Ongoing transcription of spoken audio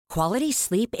Quality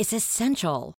sleep is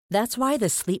essential. That's why the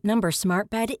Sleep Number Smart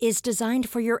Bed is designed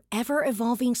for your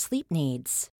ever-evolving sleep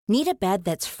needs. Need a bed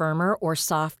that's firmer or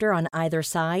softer on either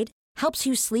side? Helps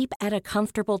you sleep at a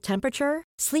comfortable temperature?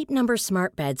 Sleep Number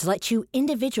Smart Beds let you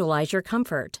individualize your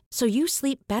comfort, so you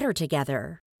sleep better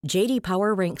together. J.D.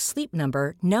 Power ranks Sleep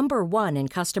Number number 1 in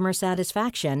customer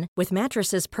satisfaction with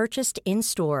mattresses purchased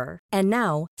in-store. And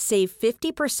now, save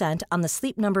 50% on the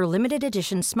Sleep Number Limited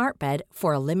Edition Smart Bed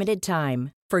for a limited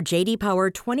time. For J.D.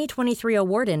 Power 2023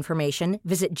 award information,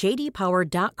 visit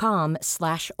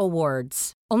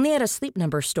jdpower.com/awards. Only at a Sleep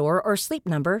Number store or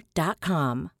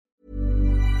sleepnumber.com.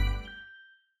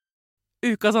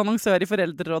 Ukas annonsør i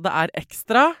Foreldrerådet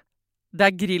Ekstra.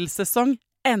 Det grillsesong.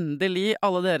 Endelig,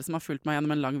 alle dere som har fulgt meg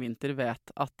gjennom en lang vinter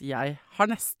vet at jeg har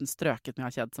nesten strøket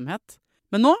med kjedsomhet.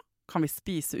 Men nå kan vi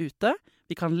spise ute,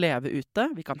 vi kan leve ute,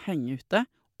 vi kan henge ute,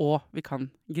 og vi kan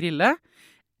grille.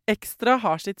 Ekstra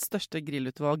har sitt største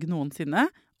grillutvalg noensinne,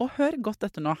 og hør godt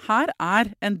etter nå. Her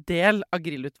en del av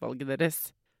grillutvalget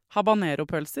deres.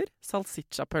 Habanero-pølser,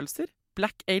 salsiccia-pølser,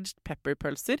 black-aged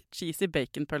pepper-pølser, cheesy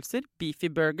bacon-pølser, beefy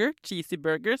burger, cheesy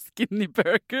burger, skinny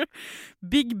burger,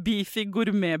 big beefy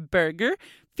gourmet-burger,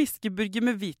 fiskeburger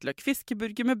med hvitløk,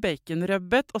 fiskeburger med bacon,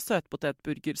 rødbet og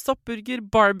søtpotetburger, soppburger,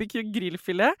 barbecue,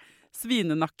 grillfilet,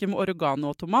 svinenakke med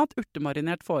oregano og tomat,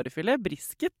 urtemarinert fårefilet,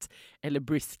 brisket, eller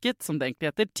brisket som det egentlig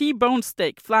heter, T-bone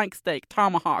steak, flank steak,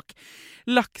 tomahawk,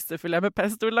 laksefilet med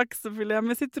pesto, laksefilet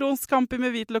med sitron, scampi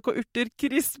med hvitløk og urter,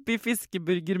 crispy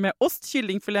fiskeburger med ost,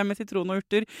 kyllingfilet med sitron og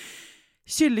urter,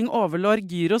 kylling overlår,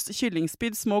 gyros,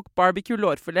 kyllingspyd, smoke, barbecue,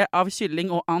 lårfilet av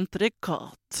kylling og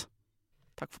entrecôte.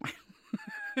 Takk for meg.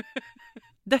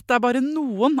 Dette bare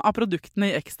noen av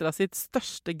produktene i Ekstra sitt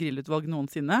største grillutvalg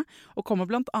noensinne, og kommer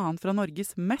blant annet fra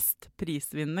Norges mest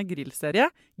prisvinnende grillserie,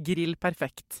 Grill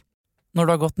Perfekt. Når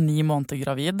du har gått 9 måneder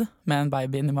gravid med en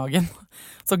baby inn i magen,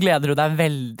 så gleder du deg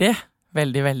veldig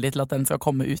til at den skal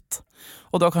komme ut.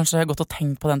 Og du har kanskje gått og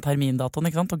tenkt på den termindatoen,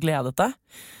 ikke sant, og gledet deg.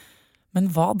 Men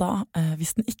hva da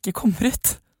hvis den ikke kommer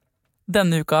ut?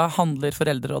 Denne uka handler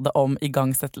Foreldrerådet om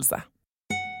igangsettelse.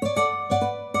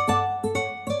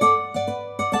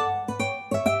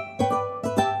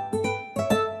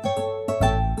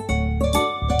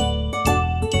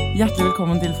 Hjertelig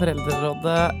velkommen til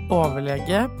Foreldrerådet,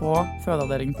 overlege på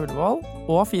fødeavdelingen på Ullevål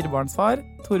og 4-barnsfar,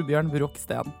 Torbjørn Brok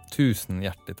Steen. Tusen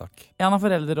hjertelig takk. En av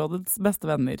Foreldrerådets beste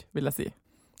venner, vil jeg si.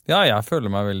 Ja, jeg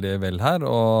føler meg veldig vel her,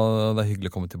 og det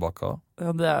hyggelig å komme tilbake. Ja,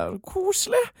 det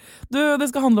koselig. Det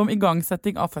skal handle om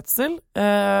igangsetting av fødsel.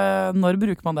 Når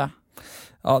bruker man det?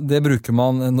 Ja, det bruker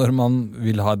man når man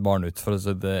vil ha et barn ut, for å si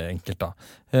det enkelt da.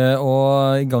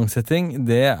 Og igangsetting,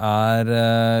 det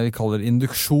vi kaller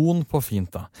induksjon på fint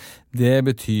da. Det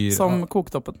betyr... Som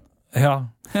koktoppen?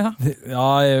 Ja,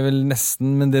 jeg vil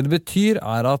nesten, men det betyr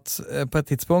at på et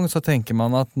tidspunkt så tenker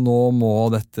man at nå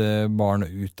må dette barnet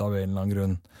ut av en eller annen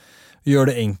grunn. Gjør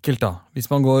det enkelt da.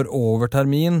 Hvis man går over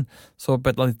termin, så på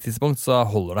et eller annet tidspunkt så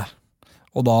holder det.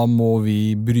 Og da må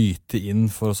vi bryte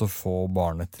inn for å få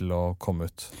barnet til å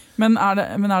komme ut. Men det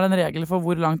en regel for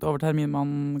hvor langt over termin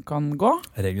man kan gå?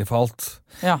 Regel for alt.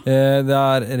 Ja.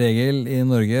 Det regel i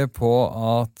Norge på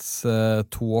at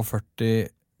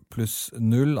 42 pluss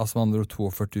 0, altså med andre ord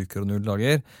 42 uker og 0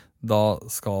 dager, da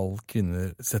skal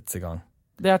kvinner settes i gang.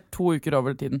 Det 2 uker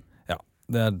over tiden? Ja,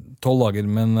 det 12 dager,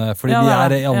 men fordi vi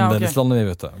i annerledeslandet, vi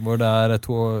vet det, hvor det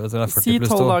 40 si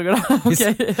 12 dager da, ok.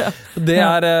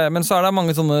 Men så det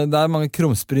mange sånne, det mange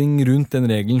krumspring rundt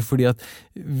den regelen, fordi at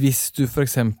hvis du for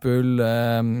eksempel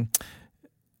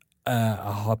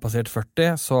har passert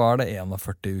 40, så det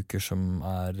 41 uker som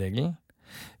regelen.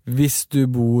 Hvis du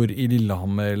bor i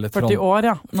Lillehammer eller Trondheim 40 år,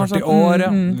 ja. 40 år, ja.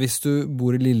 Hvis du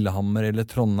bor i Lillehammer eller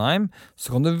Trondheim,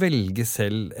 så kan du velge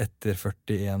selv etter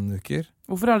 41 uker.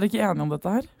 Hvorfor dere ikke enige om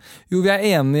dette her? Jo, vi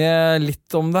enige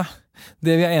litt om det.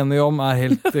 Det vi enige om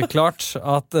helt klart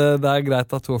at det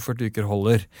greit at 42 uker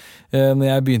holder. Når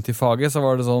jeg begynte i faget, så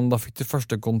var det sånn, da fikk du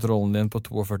første kontrollen din på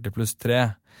 42 pluss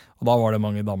 3. Og da var det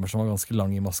mange damer som var ganske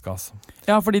lang i maska. Altså.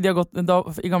 Ja, fordi i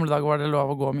gamle dager var det lov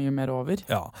å gå mye mer over.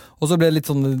 Ja, og så ble det litt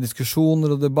sånne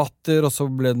diskusjoner og debatter, og så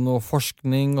ble det noe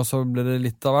forskning, og så ble det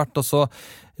litt av hvert, og så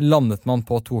landet man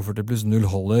på 42 pluss 0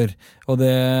 holder. Og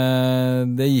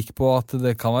det gikk på at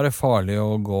det kan være farlig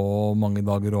å gå mange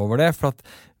dager over det, for at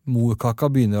morkaka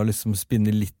begynner å liksom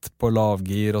spinne litt på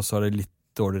lavgir, og så det litt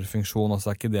dårligere funksjon, og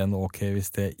så ikke det noe ok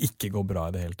hvis det ikke går bra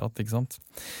i det hele tatt, ikke sant?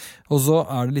 Og så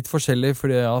det litt forskjellig,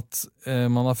 fordi at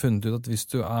man har funnet ut at hvis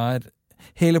du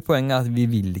hele poenget at vi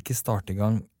vil ikke starte i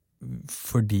gang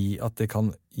fordi at det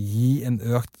kan gi en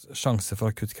økt sjanse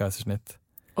for akutt keisersnitt.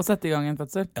 Og sette i gang en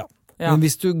fødsel? Ja. Men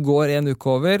hvis du går en uke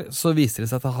over, så viser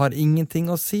det seg at det har ingenting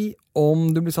å si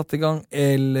om du blir satt i gang,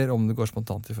 eller om du går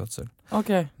spontant til fødsel.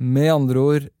 Okay. Med andre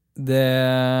ord, det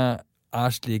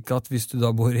er slik at hvis du da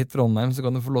bor i Trondheim, så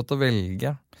kan du få lov til å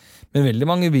velge. Men veldig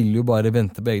mange vil jo bare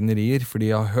vente på egne rier,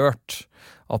 fordi de har hørt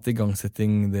at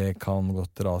igangsetting det kan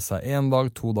godt dra seg 1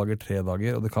 dag, 2 dager, 3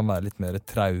 dager, og det kan være litt mer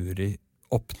traurig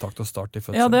opptakt og start i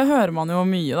fødsel. Ja, det hører man jo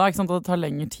mye da, ikke sant? At det tar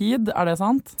lengre tid, er det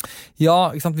sant?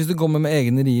 Ja, ikke sant? Hvis du går med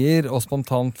egne rier og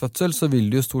spontant fødsel, så vil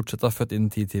du jo stort sett ha født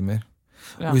innen 10 timer.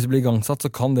 Ja. Og hvis du blir igangsatt,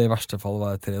 så kan det i verste fall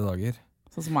være 3 dager.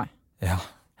 Sånn som meg. Ja.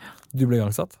 Du ble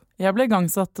igangsatt? Jeg ble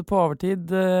igangsatt på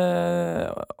overtid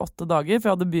 8 dager,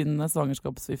 for jeg hadde begynnende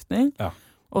svangerskapsforgiftning. Ja.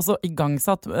 Og så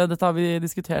igangsatt, dette har vi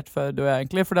diskutert før du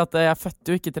egentlig, fordi at jeg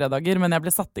fødte jo ikke 3 dager, men jeg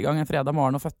ble satt i gang en fredag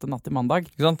morgen og fødte natt til mandag.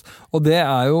 Ikke sant? Og det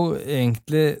er jo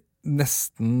egentlig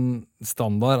nesten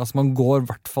standard, altså man går i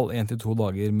hvert fall 1 til 2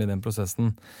 dager med den prosessen.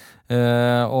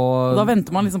 Og da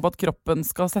venter man liksom på at kroppen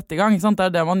skal sette i gang, ikke sant?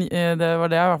 Det var det jeg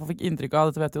i hvert fall fikk inntrykk av,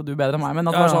 dette vet jo du bedre enn meg,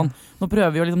 men at det var sånn, nå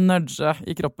prøver vi å liksom nudge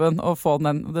i kroppen og få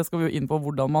den, det skal vi jo inn på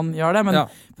hvordan man gjør det, men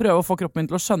prøve å få kroppen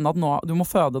min til å skjønne at nå, du må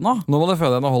føde nå. Nå må du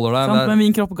føde, nå holder det. Men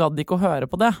min kropp gadd ikke å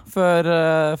høre på det, før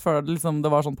det, liksom,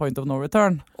 det var sånn point of no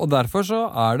return. Og derfor så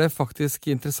er det faktisk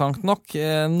interessant nok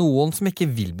noen som ikke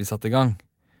vil bli satt i gang.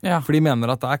 Ja. For de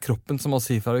mener at det er kroppen som må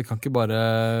si fra, vi kan ikke bare...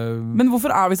 Men hvorfor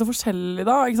er vi så forskjellige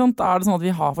da? Ikke sant? Er det sånn at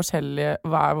vi har forskjellige,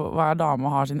 hver dame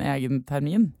har sin egen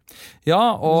termin? Ja,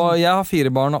 og jeg har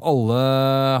 4 barn, og alle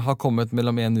har kommet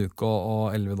mellom 1 uke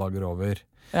og 11 dager over.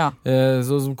 Ja.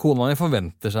 Så kona mi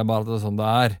forventer seg bare at det er sånn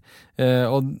det er.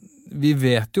 Og vi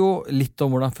vet jo litt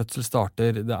om hvordan fødsel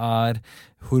starter. Det er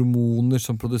hormoner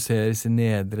som produseres i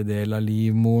nedre del av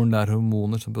livmoren, det er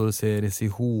hormoner som produseres i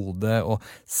hodet og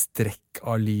strekk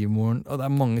av livmoren, og det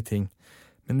er mange ting.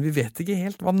 Men vi vet ikke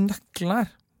helt hva nøkkelen er.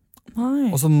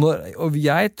 Nei. Og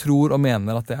jeg tror og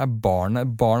mener at det er barnet.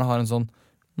 Barnet har en sånn,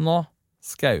 nå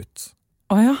skal jeg ut.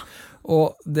 Ja.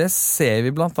 Og det ser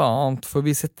vi blant annet, for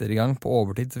vi setter i gang på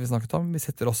overtid, som vi snakket om. Vi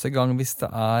setter også i gang hvis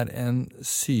det er en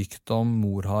sykdom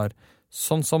mor har,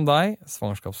 sånn som deg,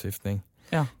 svangerskapsforgiftning.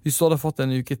 Ja. Hvis du hadde fått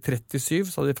en uke 37,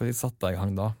 så hadde de faktisk satt deg i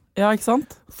gang da. Ja, ikke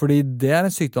sant? Fordi det er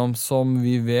en sykdom som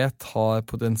vi vet har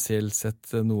potensielt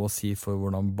sett noe å si for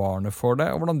hvordan barnet får det,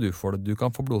 og hvordan du får det. Du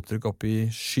kan få blodtrykk opp i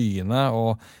skyene,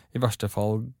 og i verste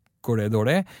fall går det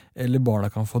dårlig, eller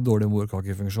barnet kan få dårlig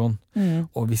morkakefunksjon.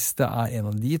 Og hvis det er en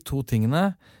av de 2 tingene,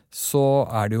 så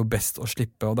er det jo best å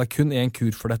slippe. Og det er kun en kur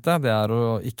for dette, det er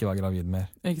å ikke være gravid mer.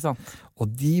 Ikke sant?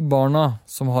 Og de barna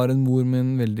som har en mor med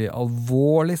en veldig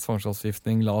alvorlig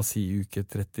svangerskapsforgiftning, la oss si uke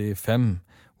 35,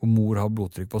 hvor mor har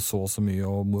blodtrykk på så og så mye,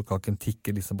 og morkaken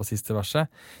tikker liksom på siste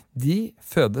verset, de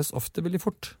fødes ofte veldig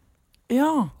fort.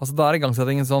 Ja. Altså da er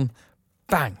igangsettingen sånn,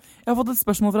 bang! Jeg har fått et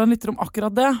spørsmål fra en lytter om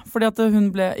akkurat det, fordi at hun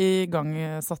ble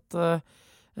igangsatt,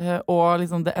 og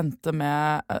liksom det endte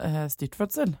med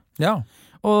styrtfødsel. Ja.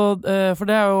 Og, for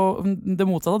det er jo det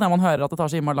motsatte av det man hører, at det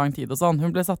tar så innmari lang tid og sånn.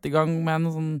 Hun ble satt i gang med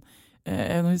en sånn,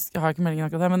 jeg har ikke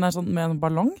meldingen akkurat her, men det er sånn med en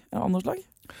ballong av andre slag.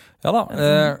 Ja da,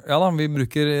 vi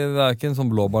bruker, det er ikke en sånn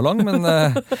blå ballong, men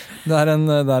det er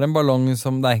en ballong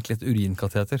som, det er egentlig et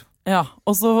urinkateter. Ja,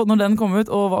 og så når den kom ut,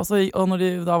 og når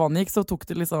da vannet gikk, så tok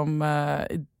det liksom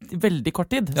veldig kort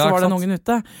tid, så var den ungen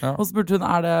ute. Ja. Og så spurte hun,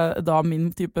 er det da min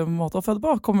type måte å føde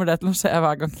på? Kommer det til å skje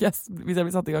hver gang hvis jeg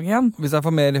blir satt i gang igjen? Hvis jeg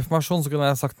får mer informasjon, så kunne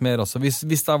jeg sagt mer også. Hvis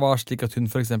det var slik at hun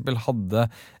for eksempel hadde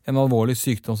en alvorlig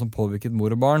sykdom som påvirket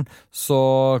mor og barn, så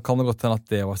kan det godt hende at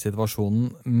det var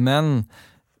situasjonen. Men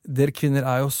dere kvinner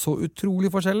er jo så utrolig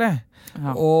forskjellige.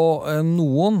 Ja. Og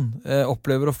noen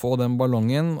opplever å få den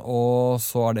ballongen, og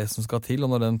så er det som skal til, og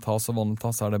når den tas og vannet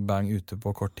tas, så er det bang ute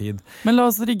på kort tid. Men la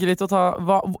oss rigge litt og ta,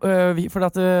 før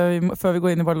vi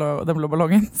går inn i den blå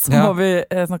ballongen, så må vi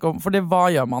snakke om, for hva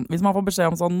gjør man? Hvis man får beskjed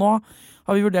om sånn, nå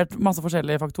har vi vurdert masse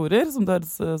forskjellige faktorer, som det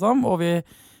høres som, og vi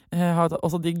har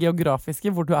også de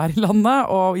geografiske, hvor du er i landet,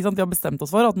 og vi har bestemt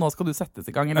oss for at nå skal du settes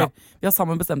i gang, eller vi har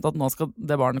sammen bestemt at nå skal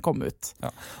det barnet komme ut.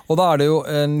 Ja. Og da er det jo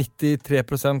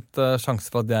 93% sjanse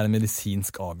for at det er en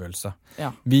medisinsk avgjørelse.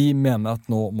 Ja. Vi mener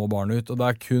at nå må barnet ut, og det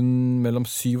er kun mellom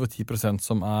 7 og 10%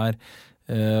 som er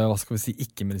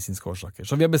ikke-medisinske årsaker.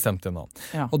 Så vi har bestemt det nå.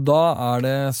 Ja. Og da er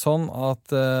det sånn at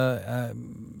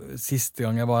siste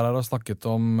gang jeg var her og snakket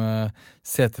om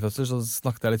setefødsel, så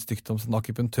snakket jeg litt stygt om sånn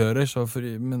akupunktører,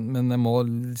 men jeg må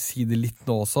si det litt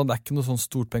nå også. Det er ikke noe sånn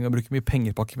stort penger å bruke mye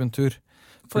penger på akupunktur.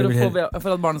 For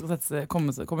at barnet skal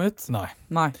komme ut? Nei.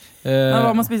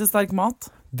 Hva med å spise sterk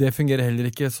mat? Det fungerer heller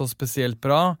ikke så spesielt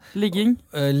bra. Ligging?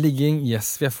 Ligging,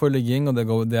 yes, vi er for ligging, og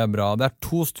det er bra. Det er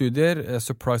 2 studier,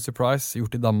 surprise,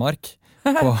 gjort i Danmark,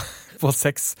 på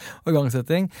sex og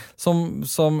igangsetting,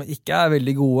 som ikke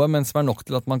veldig gode, men som nok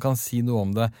til at man kan si noe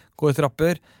om det. Gå I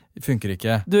trapper, funker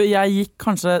ikke. Du, jeg gikk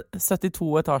kanskje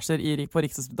 72 etasjer på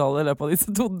Rikshospitalet I løpet av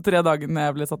disse 2-3 dagene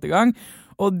jeg ble satt I gang.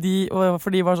 Og de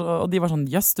var sånn,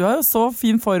 jøss, du har jo så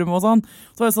fin form og sånn.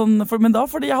 Så var jeg sånn men da,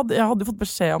 fordi jeg hadde fått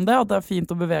beskjed om det, at det fint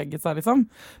å bevege seg, liksom.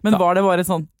 Men var det bare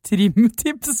sånn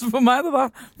trimtips for meg, det da?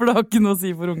 For det har ikke noe å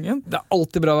si for ungen. Det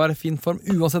alltid bra å være I fin form,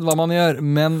 uansett hva man gjør.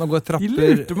 Men å gå I trapper... De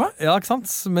lurte meg. Ja, ikke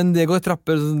sant? Men det å gå I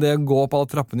trapper, det å gå på alle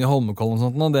trappene I Holmenkollen og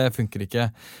sånt, det funker ikke.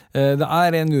 Det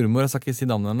en jordmor, jeg skal ikke si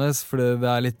navnet hennes, for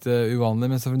det litt uvanlig,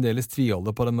 men så fremdeles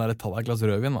tviholder på den der tallet glass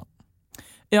rødvin, da.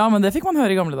 Ja, men det fikk man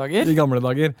høre I gamle dager. I gamle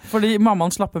dager. Fordi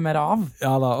mammaen slapper mer av.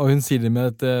 Ja da, og hun sier det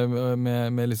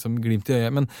med liksom glimt I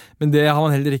øyet. Men det har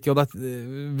man heller ikke, og det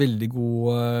veldig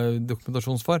god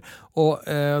dokumentasjon for. Og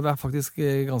det faktisk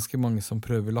ganske mange som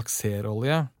prøver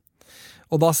lakserolje.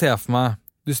 Og da ser jeg for meg,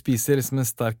 du spiser liksom en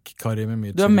sterk curry med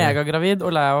mye chili. Du megagravid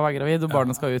og lei av å være gravid, og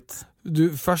barnet skal ut.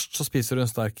 Først så spiser du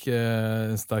en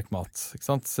sterk mat, ikke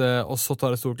sant? Og så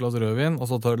tar du et stort glass rødvin,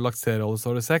 og så tar du lakserolje,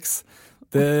 så har du sex.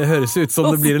 Det høres ut som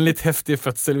det blir en litt heftig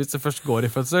fødsel hvis det først går I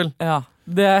fødsel. Ja,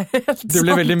 det helt sant. Det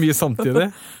blir veldig mye samtidig.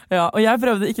 Ja, og jeg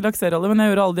prøvde ikke lakserolje, men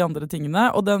jeg gjorde alle de andre tingene.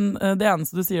 Og det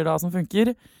eneste du sier da som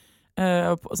funker,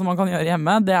 som man kan gjøre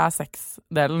hjemme, det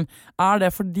sexdelen.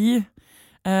 Det fordi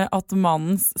at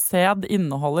mannens sæd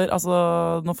inneholder,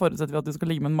 altså nå forutsetter vi at du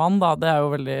skal ligge med en mann da, det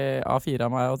jo veldig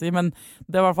A4 av meg å si, men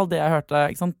det var I hvert fall det jeg hørte,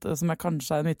 ikke sant, som jeg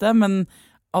kanskje en myte, men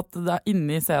at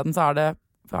inni sæden så det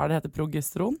hva det heter,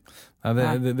 progesteron? Hva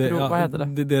heter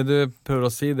det? Det du prøver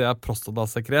å si, det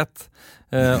prostatasekret.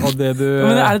 Og det du...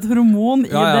 Men det et hormon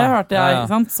I det, hørte jeg,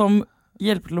 ikke sant? Som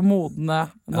hjelper til å modne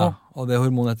nå. Ja, og det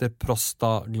hormonet heter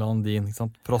prostaglandin, ikke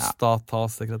sant?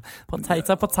 Prostatasekret.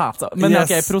 Potato. Men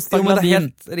yes. Ok, prostaglandin. Jo, men det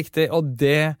helt riktig, og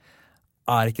det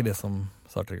ikke det som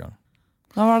starter I gang.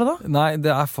 Hva var det da? Nei,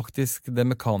 det faktisk det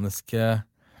mekaniske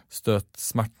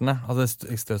støtsmertene,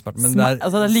 støtsmertene, men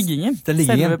altså det liggingen,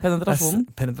 selve penetrasjonen.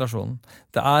 Penetrasjonen.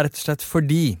 Det rett og slett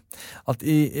fordi at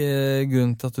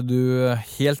grunnen til at du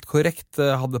helt korrekt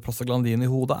hadde prostaglandin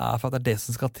I hodet for at det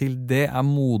som skal til, det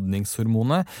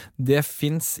modningshormonet. Det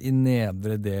finnes I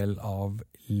nedre del av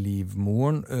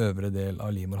livmoren, øvre del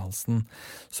av livmorhalsen.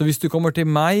 Så hvis du kommer til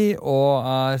meg og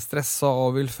stresset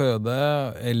og vil føde,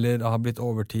 eller har blitt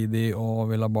overtidig og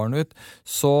vil ha barn ut,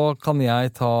 så kan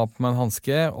jeg ta på meg en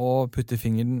handske og putte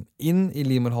fingeren inn I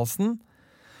livmorhalsen,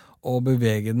 og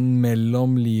bevege den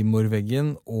mellom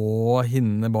livmorveggen og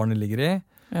hinnene barnet ligger I.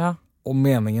 Ja. Og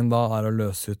meningen da å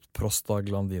løse ut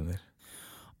prostaglandiner.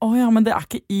 Ja, men det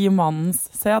ikke I mannens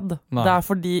sæd. Det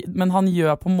fordi, men han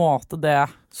gjør på en måte det.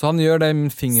 Så han gjør det min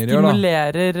finger gjør da.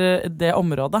 Stimulerer det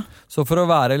området. Så for å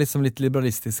være liksom litt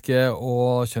liberalistiske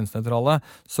og kjønnsneutrale,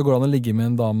 så går det an å ligge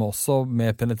med en dame også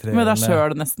med penetrerende... Men det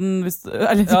selv nesten,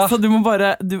 ja. Så du må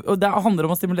bare, det handler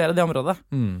om å stimulere det området.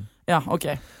 Ja, ok.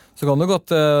 Så kan du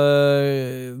godt,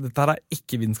 dette her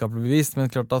ikke vitenskapelig bevist, men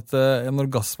klart at en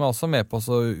orgasme også med på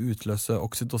å utløse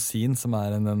oksytocin, som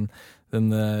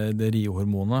det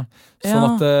rio-hormonet. Sånn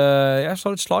at jeg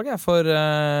slår et slag for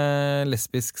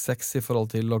lesbisk sex I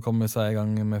forhold til å komme seg I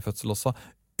gang med fødsel også,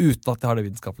 uten at jeg har det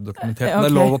vitenskapelig dokumentert. Men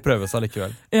det lov å prøve seg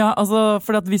likevel. Ja, altså,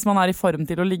 for at hvis man I form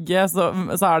til å ligge, så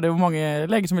det jo mange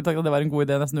leger som vil tenke at det var en god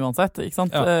idé nesten uansett, ikke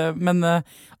sant? Ja. Men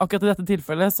akkurat I dette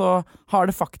tilfellet så har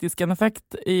det faktisk en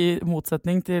effekt I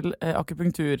motsetning til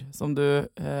akupunktur, som du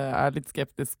litt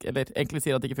skeptisk, eller egentlig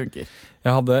sier at det ikke funker.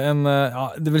 Jeg hadde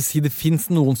det vil si det finnes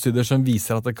noen studier som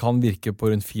viser at det kan virke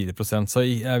på rundt 4%, så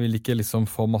jeg vil ikke liksom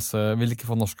få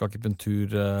norsk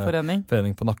akupunkturforening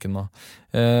på nakken nå.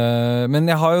 Men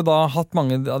jeg har jo da hatt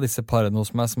mange av disse parene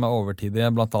hos meg som overtidige,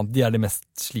 blant annet, de de mest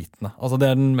slitne. Altså det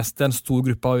en stor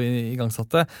gruppe av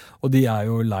igangsatte, og de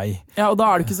jo lei. Ja, og da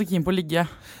du ikke så keen på å ligge.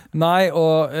 Nei,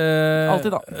 og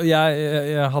alltid da.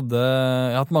 Jeg hadde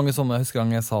hatt mange sånne, jeg husker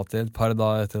gang jeg sa til et par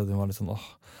da etter at hun var litt sånn, og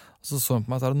så hun på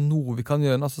meg, det noe vi kan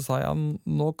gjøre, og så sa jeg,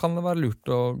 nå kan det være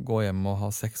lurt å gå hjem og ha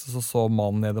sex, og så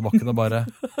mannen ned I bakken og bare,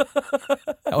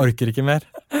 jeg orker ikke mer.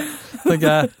 Så tenker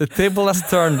jeg, the table has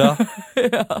turned da.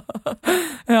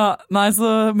 Ja, nei,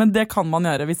 men det kan man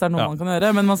gjøre hvis det noe man kan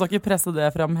gjøre, men man skal ikke presse det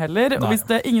frem heller. Og hvis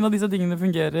ingen av disse tingene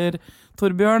fungerer,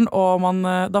 Torbjørn, og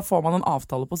da får man en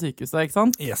avtale på sykehuset, ikke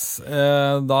sant? Yes,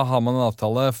 da har man en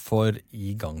avtale for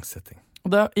igangsetting.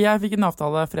 Jeg fikk en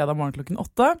avtale fredag morgen klokken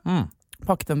 8,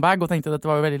 pakket en bag og tenkte at dette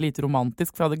var jo veldig lite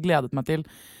romantisk, for jeg hadde gledet meg til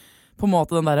på en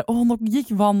måte den der, nå gikk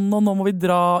vann, og nå må vi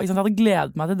dra. Jeg hadde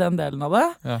gledet meg til den delen av det.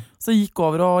 Ja. Så jeg gikk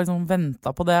over og liksom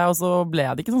ventet på det, og så ble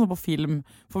det ikke sånn på film.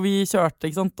 For vi kjørte,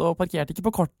 ikke sant, og parkerte ikke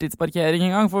på korttidsparkering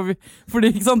engang,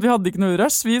 fordi ikke sant, vi hadde ikke noe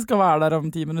rush. Vi skal være der om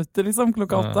 10 minutter, liksom,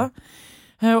 klokka 8.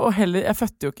 Og heller, jeg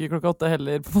fødte jo ikke klokka 8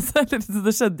 heller, på en måte.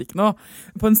 Det skjedde ikke noe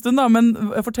på en stund da, men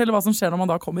fortell hva som skjer når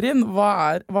man da kommer inn.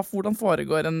 Hvordan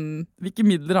foregår hvilke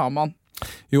midler har man?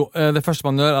 Jo, det første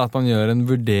man gjør er at man gjør en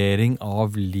vurdering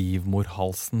av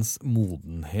livmorhalsens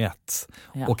modenhet.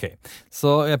 Ja. Ok,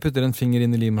 så jeg putter en finger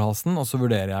inn i livmorhalsen, og så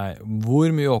vurderer jeg hvor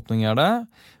mye åpning er det,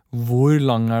 hvor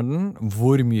lang er den,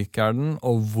 hvor myk er den,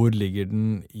 og hvor ligger den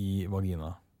i vagina.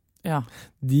 Ja.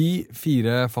 De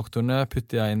 4 faktorene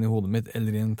putter jeg inn i hodet mitt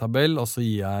eller i en tabell, og så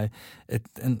gir jeg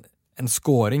en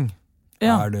scoring.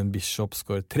 Ja. Er du en bishop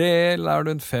score 3, eller er du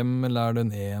en 5, eller er du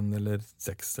en 1, eller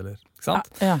 6, eller, ikke sant?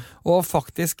 Ja. Og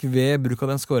faktisk ved bruk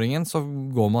av den scoringen så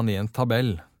går man i en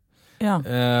tabell. Ja.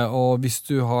 Og hvis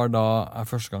du er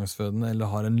førstegangsfødende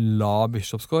eller har en lav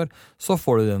bishop score, så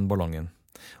får du den ballongen.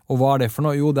 Og hva er det for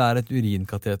noe? Jo, det er et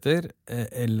urinkateter,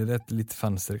 eller et litt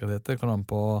fancy kateter, kan an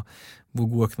på hvor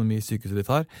god økonomi sykehuset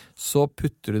ditt har. Så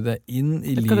putter du det inn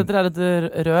i et kateter er et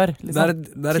rør, liksom. Det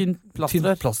er et tynt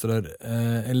plastrør,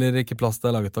 eller ikke plast, det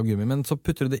er laget av gummi, men så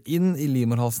putter du det inn i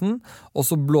livmorhalsen, og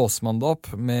så blåser man det opp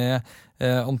med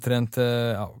omtrent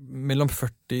mellom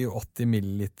 40 og 80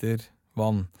 milliliter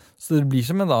vann. Så det blir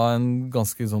som en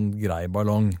ganske sånn grei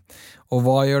ballong. Og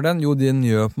hva gjør den? Jo, den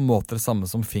gjør på en måte det samme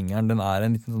som fingeren. Den er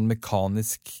en liten sånn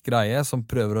mekanisk greie som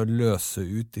prøver å løse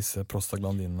ut disse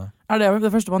prostaglandinene. Er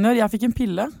det første man gjør? Jeg fikk en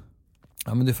pille.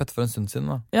 Ja, men du fødte for en stund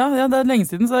siden da. Ja, det er lenge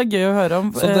siden, så det er gøy å høre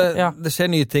om. Så det skjer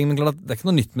nye ting, men klart, det er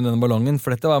ikke noe nytt med denne ballongen,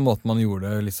 for dette var en måte man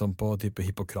gjorde det liksom på type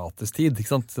Hippokrates tid,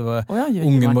 ikke sant? Det var,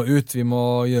 ungen må ut, vi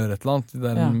må gjøre et eller annet,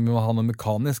 vi må ha noe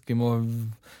mekanisk, vi må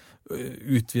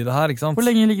utvide her, ikke sant? Hvor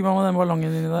lenge ligger man med den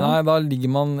ballongen inni der? Nei, da ligger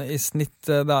man i snitt,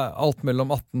 det er alt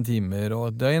mellom 18 timer og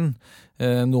et døgn.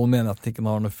 Noen mener at den ikke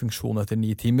har noen funksjon etter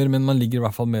 9 timer, men man ligger i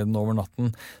hvert fall med den over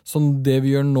natten. Så det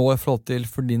vi gjør nå i forhold til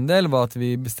for din del, var at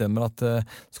vi bestemmer at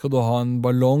skal du ha en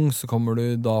ballong, så kommer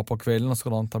du da på kvelden, og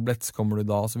skal du ha en tablett, så kommer du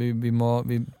da. Så vi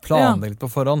planlegger litt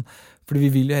på forhånd, fordi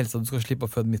vi vil jo helst at du skal slippe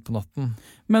å føde midt på natten.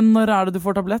 Men når er det du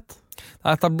får tablett? Det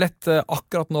er tablett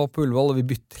akkurat nå på Ullevål, og vi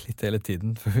bytter litt hele tiden,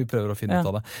 for vi prøver å finne ut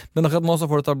av det. Men akkurat nå så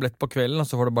får du tablett på kvelden, og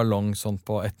så får du ballong sånn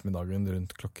på ettermiddagen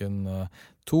rundt klokken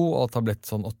 2, og tablett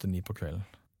sånn 8-9 på kvelden.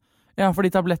 Ja, fordi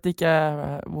tablett ikke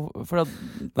hva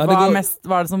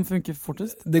er det som funker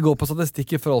fortest? Det går på statistikk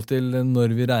i forhold til når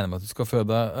vi regner med at du skal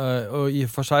føde. Og i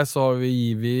for seg så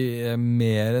gir vi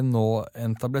mer enn nå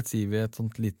en tablett, så gir vi et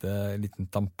sånt liten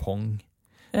tampong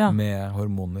med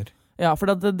hormoner. Ja, for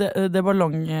det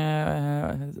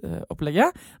ballongopplegget,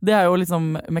 det er jo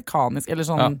liksom mekanisk, eller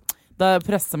sånn, der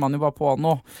presser man jo bare på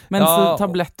noe. Mens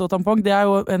tablett og tampong, det er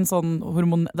jo en sånn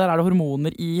der er det hormoner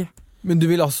i. Men du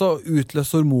vil altså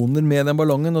utløse hormoner med den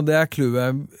ballongen, og det er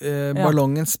clouet.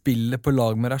 Ballongen spiller på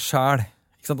lag med deg selv.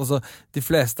 Ikke sant? Altså, de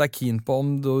fleste er keen på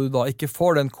om du da ikke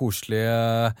får den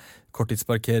koselige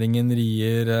korttidsparkeringen,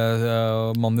 rier,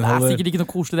 mannen din holder. Det er sikkert ikke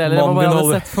noe koselig det heller, jeg bare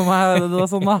hadde sett for meg det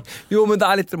sånn da. Jo, men det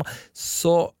er litt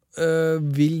så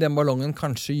vil den ballongen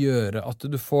kanskje gjøre at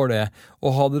du får det.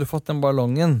 Og hadde du fått den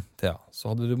ballongen,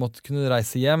 så hadde du måttet kunne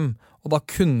reise hjem, og da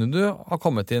kunne du ha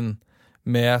kommet inn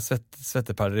med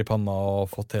svetteperler i panna og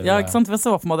fått hele... Ja, ikke sant? Jeg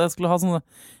så for meg at jeg skulle ha sånne...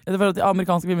 Det var at i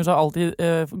amerikanske filmer så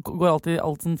går alltid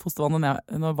alt sånn fostervannet ned,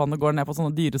 når vannet går ned på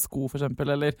sånne dyre sko for eksempel,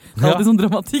 eller det er alltid sånn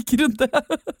dramatikk rundt det,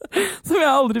 som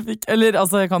jeg aldri fikk. Eller,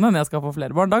 altså, jeg kan hende jeg skal få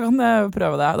flere barn, da kan jeg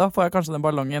prøve det. Da får jeg kanskje den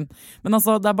ballongen. Men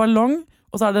altså, det er ballong,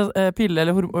 og så er det pille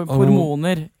eller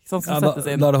hormoner som settes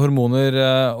inn. Da er det hormoner,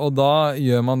 og da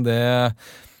gjør man det...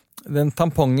 Den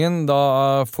tampongen,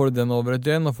 da får du den over et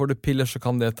døgn, og får du piller så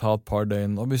kan det ta et par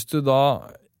døgn. Og hvis du da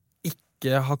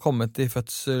ikke har kommet til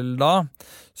fødsel da,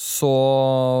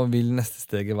 så vil neste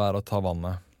steget være å ta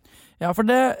vannet. Ja, for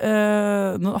det,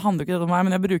 nå handler ikke det om meg,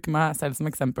 men jeg bruker meg selv som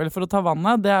eksempel. For å ta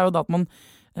vannet, det er jo da at man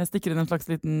stikker inn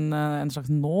en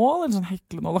slags nål, eller sånn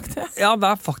heklenålaktig. Ja, det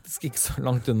er faktisk ikke så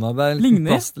langt unna. Det er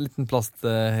en liten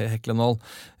plastheklenål.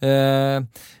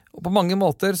 Og på mange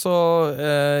måter så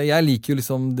jeg liker jo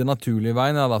liksom det naturlige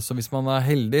veien, så hvis man er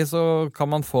heldig så kan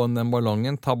man få den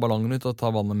ballongen, ta ballongen ut og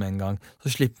ta vannet med en gang. Så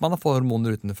slipper man å få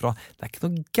hormoner utenfra. Det er ikke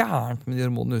noe gærent med de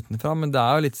hormonene utenfra, men det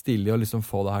er jo litt stilig å liksom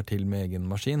få det her til med egen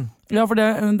maskin. Ja, for det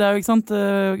er jo ikke sant,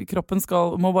 kroppen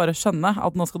må bare skjønne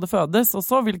at nå skal det fødes, og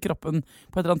så vil kroppen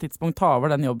på et eller annet tidspunkt ta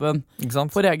over den jobben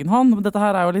for egen hånd. Men dette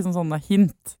her er jo liksom sånne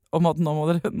hint om at nå må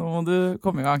du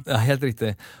komme i gang. Ja, helt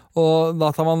riktig. Og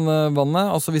da tar man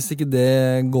vannet, og så hvis ikke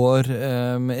det går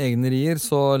med egne rier,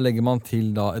 så legger man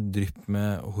til da et drypp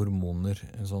med hormoner.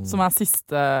 Som er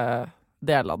siste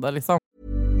del av det, liksom.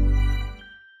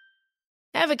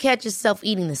 Ever catch yourself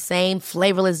eating the same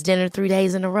flavorless dinner 3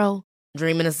 days in a row?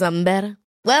 Dreaming of something better?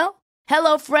 Well,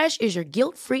 HelloFresh is your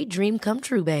guilt-free dream come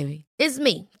true, baby. It's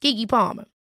me, Keke Palmer.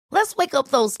 Let's wake up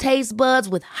those taste buds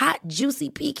with hot, juicy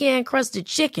pecan-crusted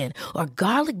chicken or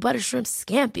garlic butter shrimp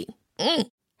scampi.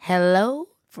 Hello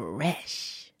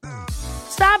Fresh.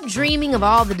 Stop dreaming of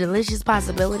all the delicious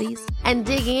possibilities and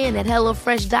dig in at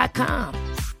HelloFresh.com.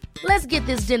 Let's get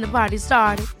this dinner party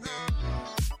started.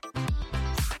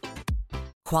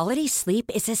 Quality sleep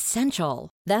is essential.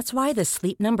 That's why the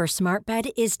Sleep Number Smart Bed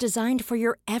is designed for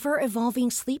your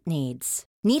ever-evolving sleep needs.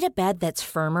 Need a bed that's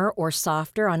firmer or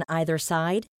softer on either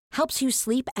side? Helps you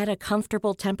sleep at a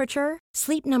comfortable temperature?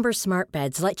 Sleep Number Smart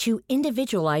Beds let you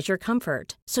individualize your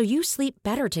comfort, so you sleep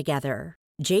better together.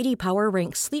 J.D. Power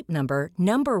ranks Sleep Number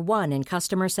number 1 in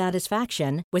customer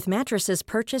satisfaction with mattresses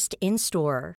purchased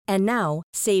in-store. And now,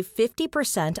 save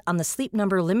 50% on the Sleep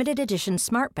Number Limited Edition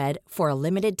Smart Bed for a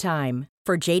limited time.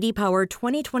 For J.D. Power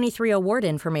 2023 award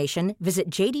information, visit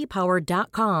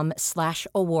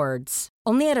jdpower.com/awards.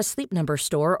 Only at a Sleep Number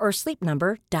store or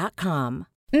sleepnumber.com.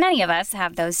 Many of us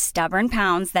have those stubborn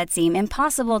pounds that seem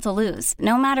impossible to lose,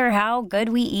 no matter how good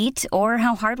we eat or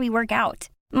how hard we work out.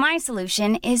 My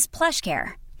solution is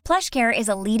PlushCare. PlushCare is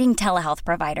a leading telehealth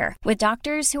provider with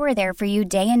doctors who are there for you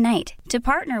day and night to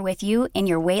partner with you in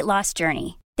your weight loss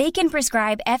journey. They can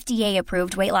prescribe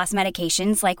FDA-approved weight loss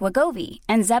medications like Wegovy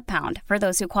and Zepbound for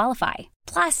those who qualify.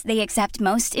 Plus, they accept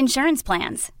most insurance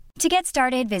plans. To get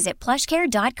started, visit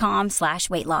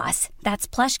plushcare.com/weightloss. That's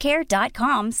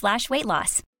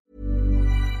plushcare.com/weightloss.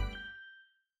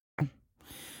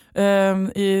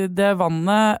 I det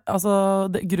vannet, altså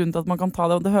grunnen til at man kan ta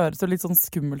det, og det høres jo litt sånn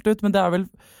skummelt ut, men det er vel,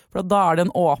 for da er det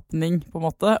en åpning på en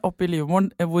måte opp i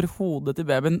livmoren hvor hodet til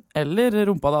babyen, eller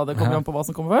rumpa da, det kommer an på hva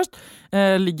som kommer først,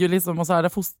 ligger liksom, og så er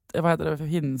det hva heter det,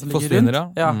 hinnen som ligger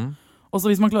rundt. Ja. Og så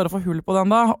hvis man klarer å få hull på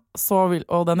den da,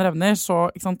 og den revner,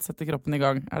 så ikke sant, setter kroppen i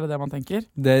gang. Er det det man tenker?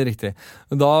 Det er riktig.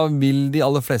 Da vil de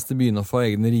aller fleste begynne å få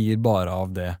egne rier bare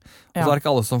av det. Og så er det ikke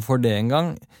alle som får det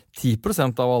engang.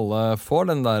 10% av alle får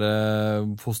den der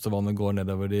fostervannet går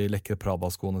nedover de lekre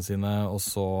Prada-skoene sine, og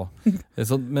så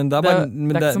men det er bare,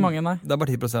 det er ikke så mange, nei. Det er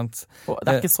bare 10%. Og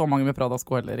det er ikke så mange med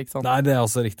Prada-sko heller, ikke sant? Nei, det er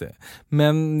også riktig.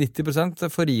 Men 90%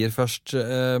 får rier først,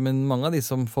 men mange av de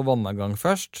som får vannavgang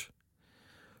først,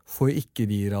 får ikke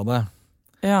rier av det.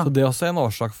 Ja. Så det er også en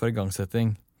årsak for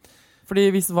igangsetting. Fordi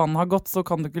hvis vann har gått, så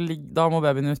kan du ikke ligge, da må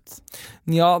babyen ut.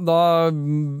 Ja, da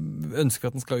ønsker vi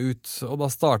at den skal ut, og da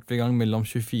starter vi i gang mellom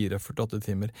 24 og 48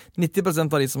 timer.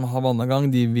 90% av de som har vannavgang,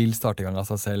 de vil starte i gang av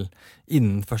seg selv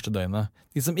innen første døgnet.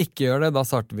 De som ikke gjør det, da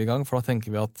starter vi i gang, for da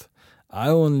tenker vi at det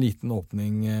er jo en liten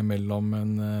åpning mellom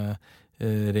en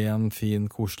ren, fin,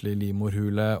 koselig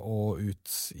livmorhule og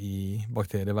ut i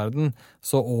bakterieverden.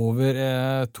 Så over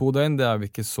 2 døgn, det er vi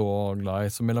ikke så glad i.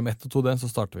 Så mellom 1 og 2 døgn så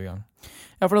starter vi i gang.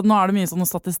 Ja, for nå er det mye sånn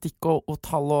statistikk og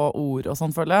tall og ord og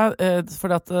sånn, føler jeg.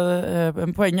 Fordi at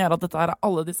poenget er at dette er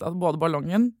alle disse, både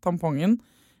ballongen, tampongen.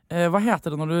 Hva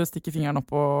heter det når du stikker fingeren opp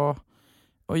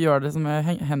og gjør det som med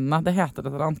hendene? Det heter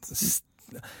det eller annet.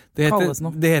 Det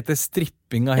heter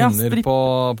stripping av hender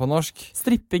på norsk.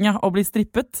 Stripping, ja. Å bli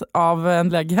strippet av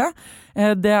en lege.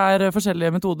 Det er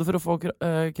forskjellige metoder for å få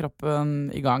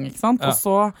kroppen i gang, ikke sant? Ja. Og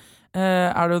så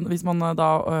er det, hvis man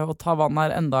da å ta vann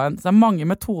er enda en, så det er mange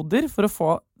metoder for å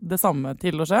få det samme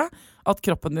til å skje, at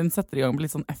kroppen din setter i gang med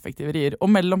litt sånn effektive rier.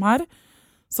 Og mellom her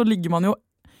så ligger man jo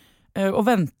og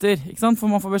venter, ikke sant? For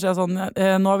man får beskjed sånn,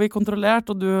 nå har vi kontrollert,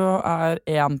 og du er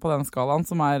 1 på den skalaen,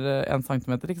 som er 1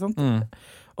 centimeter, ikke sant?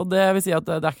 Og det vil si at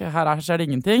her skjer det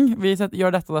ingenting. Vi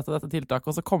gjør dette og dette tiltaket,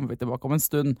 og så kommer vi tilbake om en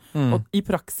stund. Og i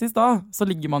praksis da, så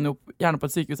ligger man jo gjerne på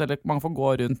et sykehus, eller man får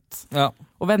gå rundt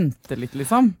og vente litt,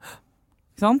 liksom.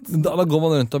 Ikke sant? Da går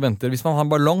man rundt og venter. Hvis man har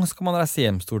en ballong, så kan man reise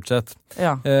hjem stort sett.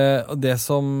 Ja. Og det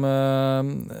som er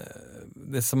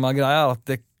greia, er at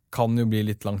det kan jo bli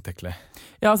litt langtekkelig.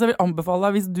 Ja, så jeg vil anbefale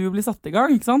deg, hvis du blir satt i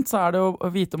gang, ikke sant, så er det å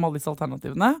vite om alle disse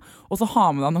alternativene, og så ha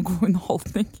med deg noen god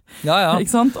underholdning. Ja.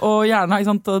 Ikke sant? Og gjerne,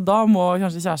 ikke sant, da må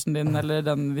kanskje kjæresten din, eller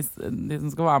de som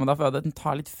skal være med deg føde, den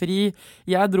tar litt fri.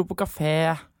 Jeg dro på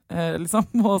kafé, liksom,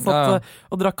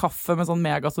 og drakk kaffe med sånn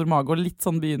megastor mage, og litt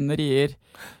sånn begynnende rier.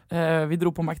 Vi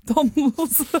dro på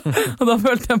McDonald's, og da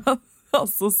følte jeg meg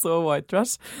altså så white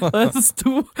trash. Da jeg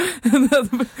sto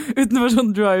utenfor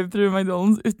sånn drive-thru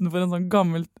McDonald's, utenfor en sånn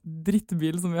gammel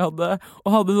drittbil som vi hadde,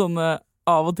 og hadde sånne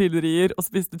av og til rier og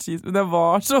spiste cheese. Men jeg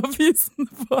var så fysen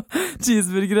på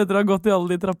cheeseburger etter å ha gått i alle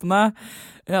de trappene.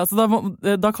 Ja, så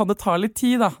da kan det ta litt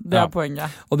tid, da. Det er poenget.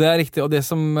 Og det er riktig. Og det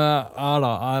som er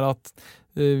da, er at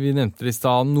Vi nevnte det i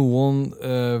sted, noen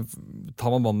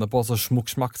tar man vannet på, så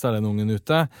smukk-smakk, så den ungen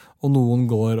ute, og noen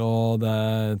går, og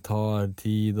det tar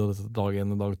tid, og det tar dag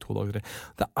 1, dag 2, dag 3.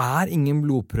 Det ingen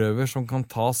blodprøver som kan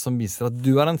tas som viser at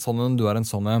du en sånn en, du en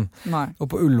sånn en. Nei. Og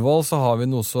på Ullevål så har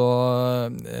vi noe så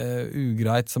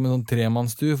ugreit som en sånn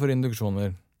tremannsstue for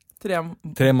induksjoner.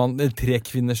 Tre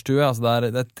kvinners stue, altså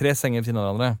det 3 senger ved siden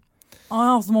av hverandre.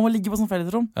 Ja, så må man ligge på sånn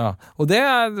fellesrom. Ja, og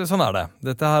sånn det.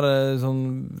 Dette her sånn,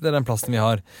 det den plassen vi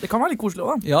har. Det kan være litt koselig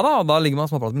også, da. Ja da ligger man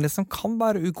småplass. Men det som kan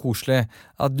være ukoselig,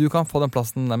 at du kan få den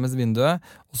plassen nærmest vinduet,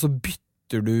 og så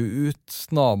bytter du ut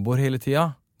naboer hele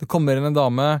tida. Det kommer inn en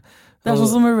dame. Det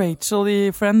sånn som med Rachel i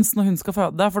Friends når hun skal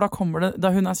føde, for da kommer det, da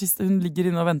hun ligger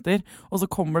inne og venter, og så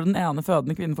kommer den ene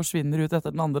fødende kvinnen forsvinner ut etter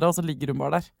den andre, og så ligger hun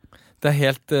bare der. Det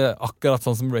helt akkurat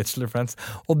sånn som Rachel i Friends.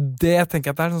 Og det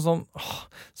tenker jeg at det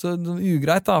sånn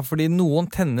ugreit da, fordi noen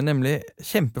tenner nemlig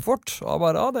kjempefort, og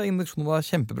bare, det induksjonen var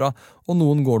kjempebra, og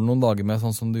noen går det noen dager med,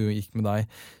 sånn som det gikk med deg.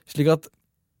 Slik at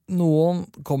noen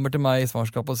kommer til meg i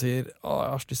svangerskap og sier, jeg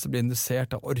har lyst til å bli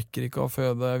indusert, jeg orker ikke å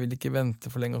føde, jeg vil ikke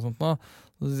vente for lenge og sånt nå.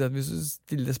 Så sier jeg at hvis du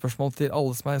stiller spørsmål til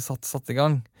alle som satt i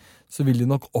gang, så vil de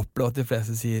nok oppleve at de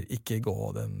fleste sier, ikke gå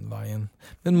den veien.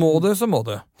 Men må du, så må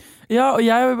du. Ja, og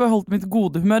jeg har beholdt mitt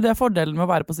gode humør. Det fordelen med å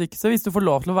være på sykehuset. Hvis du får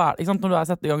lov til å være, ikke sant? Når du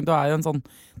satt i gang, du jo en sånn,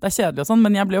 det kjedelig og sånn,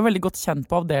 men jeg ble jo veldig godt kjent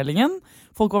på avdelingen.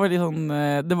 Folk var veldig sånn,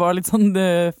 det var litt sånn,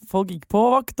 folk gikk på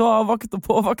vakt og av vakt og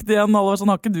på vakt igjen. Alle var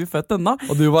sånn, har ikke du født ennå?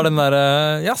 Og du var den der,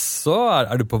 jaså,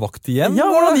 du på vakt igjen? Ja,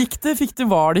 hvordan gikk det?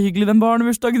 Var det hyggelig den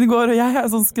barnebursdagen i går? Og jeg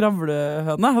sånn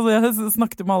skravlehøne, altså jeg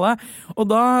snakket med alle. Og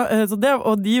da, så det,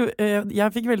 og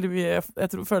jeg fikk veldig mye,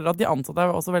 føler at de ansatte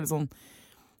også veldig sånn,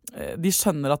 de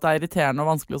skjønner at det irriterende og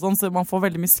vanskelig og sånn, så man får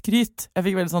veldig mye skryt. Jeg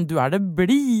fikk veldig sånn, du det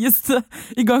blideste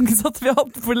igangsatt vi har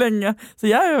hatt for lenge. Så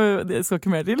jeg skal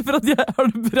ikke mer til for at jeg har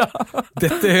det bra.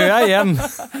 Dette hører jeg igjen.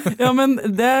 Ja,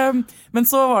 men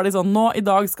så var det sånn, i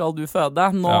dag skal du føde.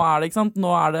 Nå det, ikke sant?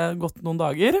 Nå det gått noen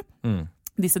dager.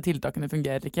 Disse tiltakene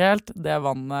fungerer ikke helt. Det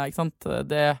vannet, ikke sant?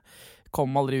 Det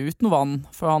kom aldri ut noe vann,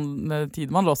 for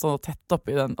Tidemann lå så tett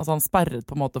oppi den, altså han sperret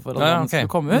på en måte for at den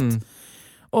skulle komme ut.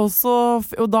 Og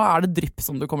da det drypp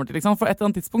som du kommer til, ikke sant? For et eller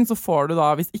annet tidspunkt så får du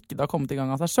da, hvis ikke det har kommet i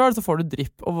gang av seg selv, så får du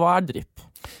drypp. Og hva drypp?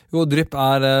 Jo, drypp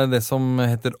det som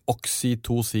heter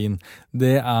oksytocin.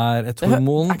 Det et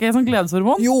hormon. Ikke det sånn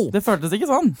gledeshormon? Jo! Det føltes ikke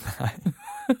sånn. Nei.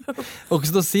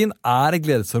 Oksytocin et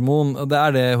gledeshormon, og det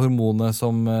det hormonet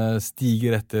som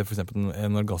stiger etter for eksempel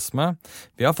en orgasme.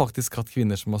 Vi har faktisk hatt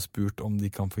kvinner som har spurt om de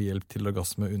kan få hjelp til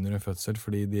orgasme under en fødsel,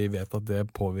 fordi de vet at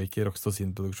det påvirker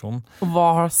oksytocinproduksjonen. Og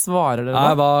hva svarer dere da?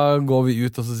 Da går vi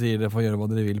ut og så sier dere får gjøre hva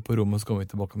dere vil på rommet, så kommer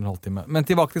vi tilbake om en halvtime. Men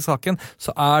tilbake til saken, så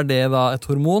det da et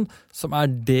hormon som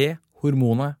det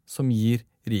hormonet som gir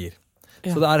rier.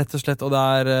 Ja. Så det rett og slett, og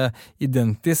det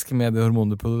identisk med det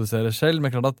hormonet du produserer selv,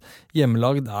 men klart at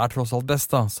hjemmelagd tross alt best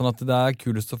da, sånn at det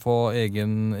kulest å få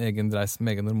egen dreis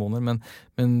med egen hormoner, men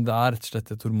det rett og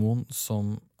slett et hormon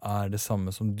som det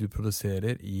samme som du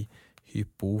produserer i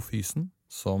hypofysen,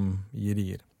 som gir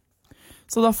rier.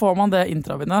 Så da får man det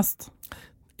intravenøst?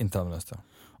 Intravenøst, ja.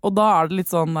 Og da det litt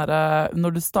sånn,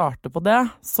 når du starter på det,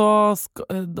 så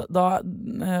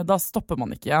da stopper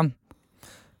man ikke igjen.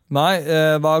 Nei,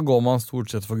 da går man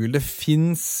stort sett for gull. Det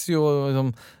finnes jo, liksom,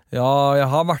 jeg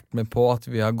har vært med på at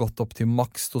vi har gått opp til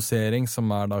maks dosering,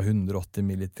 som da 180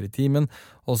 ml i timen,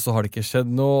 og så har det ikke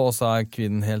skjedd noe, og så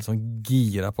kvinnen helt sånn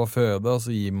gira på å føde, og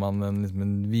så gir man liksom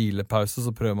en hvilepause,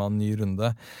 så prøver man en ny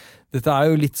runde. Dette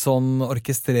jo litt sånn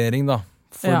orkestrering da.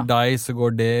 For deg så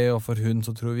går det, og for hun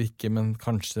så tror vi ikke, men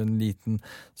kanskje en liten.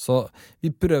 Så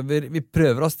vi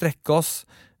prøver å strekke oss,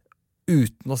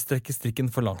 uten å strekke strikken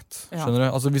for langt. Skjønner du?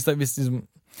 Altså hvis liksom,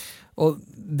 og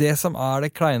det som det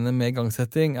kleine med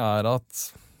gangsetting at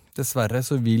dessverre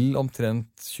så vil omtrent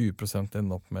 20%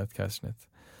 ende opp med et keisersnitt.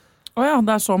 Åja,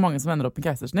 det så mange som ender opp med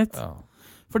keisersnitt. Ja.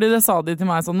 Fordi det sa de til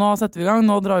meg sånn, nå setter vi i gang,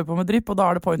 nå drar vi på med drypp, og da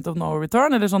det point of no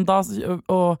return, eller sånn, da,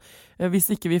 og hvis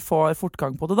ikke vi får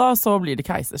fortgang på det da, så blir det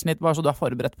keisersnitt, bare så du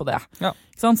forberedt på det. Ja.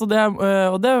 Ikke sant? Så det,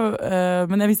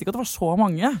 men jeg visste ikke at det var så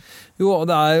mange. Jo, og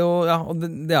det jo, ja, og det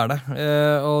det.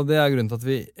 Og det grunnen til at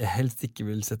vi helst ikke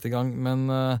vil sette i gang,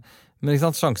 men ikke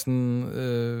sant, sjansen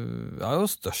jo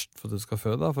størst for at du skal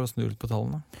føde, da, for å snu litt på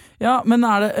tallene. Ja, men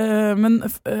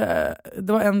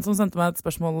det var en som sendte meg et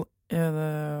spørsmål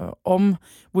om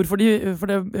hvorfor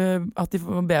at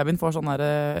babyen får sånn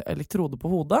elektrode på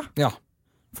hodet. Ja.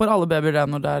 Får alle babyer det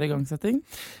når det i gangsetting?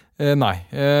 Nei,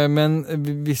 men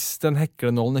hvis den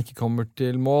heklenålen ikke kommer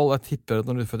til mål, jeg tipper at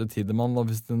når du fødte Tidemann,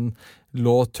 og hvis den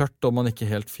lå tørt og man ikke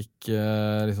helt fikk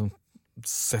liksom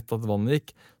sett at vannet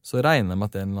gikk, så regner jeg med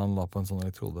at en eller annen la på en sånn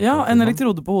elektrode. Ja, en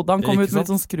elektrode på hodet. Han kom ut med et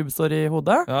sånn skrubbsår i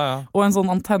hodet, og en sånn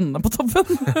antenne på toppen.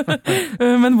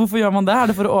 Men hvorfor gjør man det?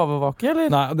 Er det for å overvåke, eller?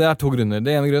 Nei, det er 2 grunner.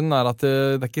 Det ene grunnen er at det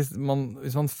er ikke,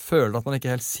 hvis man føler at man ikke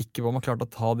er helt sikker på om man klarte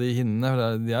å ta de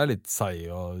hinnene, de er litt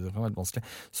seige og det kan være litt vanskelig,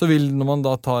 så vil når man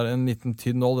da tar en liten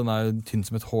tynn nål, den er tynn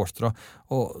som et hårstrå,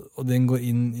 og den går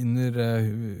inn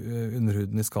under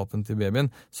huden i skalpen til babyen,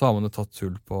 så har man jo tatt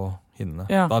hull på hinnene.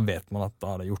 Ja. Da vet man at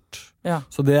da er det gjort. Ja.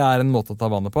 Så det er en måte å ta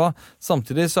vannet på.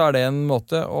 Samtidig så er det en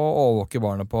måte å overvåke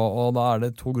barnet på, og da er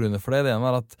det 2 grunner for det. Det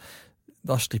ene er at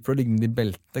da slipper du å ligge ned i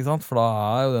beltet, ikke sant? For da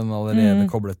er jo den allerede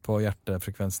koblet på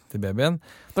hjertefrekvensen til babyen.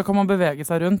 Da kan man bevege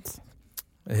seg rundt.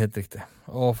 Helt riktig.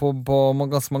 Og på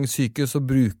ganske mange sykehus så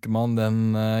bruker man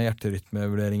den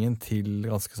hjerterytmevurderingen til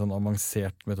ganske sånn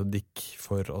avansert metodikk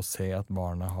for å se at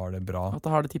barnet har det bra. At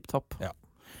det har det tipp-topp. Ja.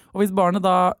 Og hvis barnet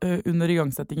da under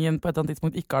igangsettingen på et eller annet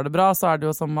tidspunkt ikke har det bra, så er det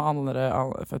jo som med andre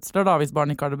fødsler da. Hvis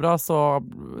barnet ikke har det bra, så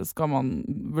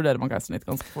vurderer man keisersnitt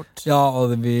ganske fort. Ja,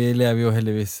 og vi lever jo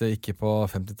heldigvis ikke på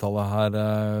 50-tallet. Her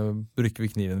bruker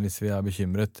vi kniven hvis vi er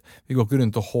bekymret. Vi går ikke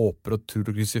rundt og håper og tror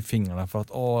og krysser fingrene for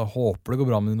at jeg håper det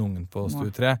går bra med din ungen på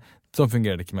stue 3. Sånn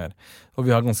fungerer det ikke mer. Og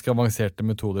vi har ganske avanserte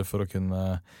metoder for å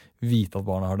kunne vite at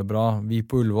barnet har det bra. Vi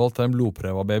på Ullevål tar en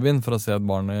blodprøve av babyen for å se at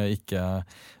barnet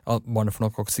får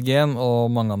nok oksygen, og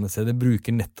mange andre steder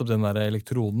bruker nettopp den der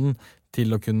elektroden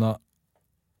til å kunne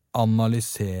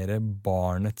analysere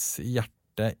barnets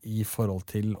hjerte i forhold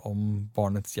til om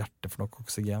barnets hjerte får nok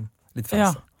oksygen. Litt fancy.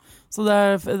 Ja. Så det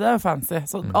er jo fancy.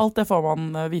 Så alt det får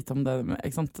man vite om det,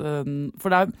 ikke sant?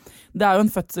 For det er jo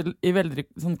en fødsel i veldig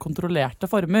sånn kontrollerte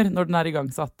former når den er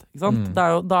igangsatt, ikke sant? Da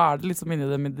er det liksom inne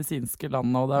i det medisinske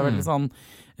landet, og det er veldig sånn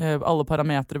alle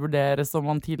parametre vurderes, og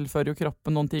man tilfører jo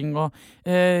kroppen noen ting, og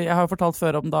jeg har jo fortalt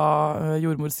før om da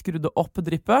jordmor skrudde opp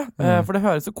dryppet, for det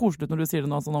høres jo koselig ut når du sier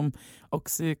det nå, sånn om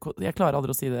jeg klarer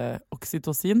aldri å si det,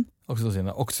 oksytocin. Oksytocin,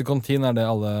 ja. Oxycontin er det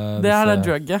alle Det er det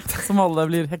drugget som alle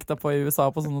blir hekta på i USA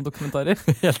på sånne dokumentarer.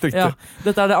 Helt riktig. Ja,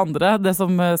 dette er det andre, det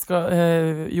som er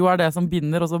det som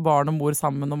binder også barn og mor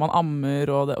sammen når man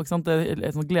ammer, og det, ikke sant? Det er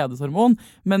et sånt gledeshormon,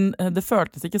 men det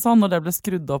føltes ikke sånn når det ble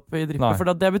skrudd opp i dryppet,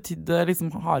 for det betydde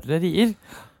liksom hardere rier.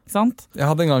 Ikke sant? Jeg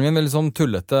hadde en gang en veldig sånn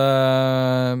tullete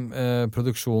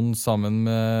produksjon sammen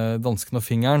med dansken og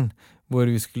fingeren, hvor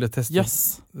vi skulle teste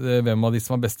hvem av de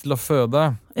som var best til å føde.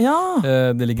 Ja,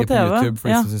 det ligger på YouTube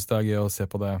for de som synes det er gøy å se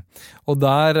på det. Og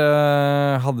der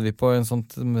hadde vi på en sånn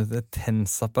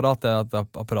TENS-apparat, det er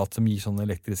et apparat som gir sånne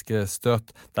elektriske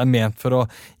støt. Det er ment for å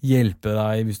hjelpe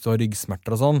deg hvis du har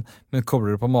ryggsmerter og sånn, men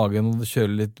kobler du på magen og du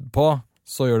kjører litt på,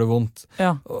 så gjør det vondt.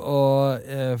 Ja. Og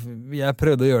jeg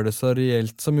prøvde å gjøre det så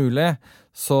reelt som mulig.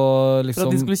 Så liksom, for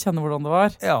at de skulle kjenne hvordan det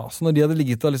var? Ja, så når de hadde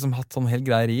ligget og liksom hatt sånn helt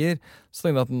grei rier, så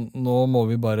tenkte jeg at nå må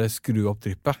vi bare skru opp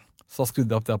dryppet. Så da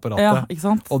skrudde jeg opp det apparatet. Ja, ikke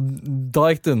sant? Og da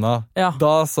gikk det unna. Ja.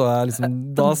 Da så jeg liksom,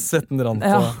 da svetten rant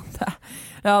på.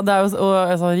 Ja, det er jo, og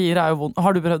altså, rier er jo vondt.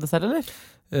 Har du prøvd det selv, eller?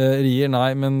 Rier, nei,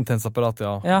 men tensapparat,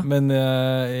 ja. Men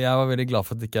jeg var veldig glad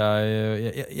for at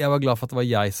jeg var glad for at det var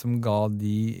jeg som ga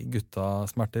de gutta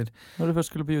smerter. Når du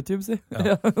først skulle på YouTube, si.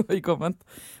 Ja. I komment.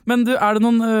 Men du, er det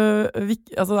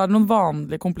noen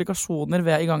vanlige komplikasjoner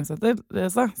ved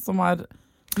igangsettelse som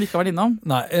vi ikke har vært innom?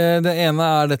 Nei, det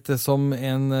ene er dette som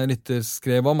en lytter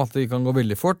skrev om, at det kan gå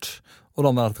veldig fort, og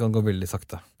det andre er at det kan gå veldig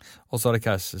sakte. Og så er det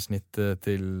keisersnitt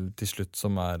til slutt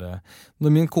som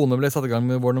når min kone ble satt i gang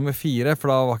med vår nummer 4, for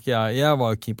da var ikke jeg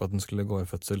var jo keen på at hun skulle gå i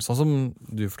fødsel, sånn som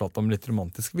du fortalte om, litt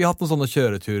romantisk. Vi har hatt noen sånne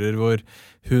kjøreturer hvor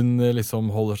hun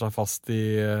liksom holder seg fast i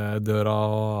døra.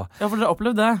 Ja, for dere har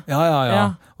opplevd det? Ja.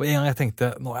 Og en gang jeg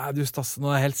tenkte, nå er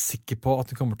jeg helt sikker på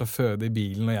at hun kommer til å føde i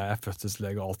bilen, og jeg er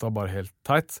fødselslege, og alt var bare helt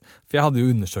teit. For jeg hadde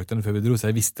jo undersøkt henne før vi dro,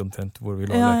 så jeg visste omtrent hvor vi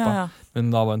lå løpa. Ja.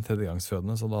 Men da var hun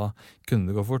tredjegangsfødende, så da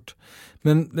kunne det gå fort.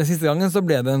 Men den siste gangen så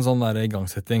ble det en sånn der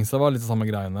igangsetting, så det var litt samme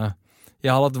greiene.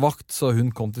 Jeg hadde hatt vakt, så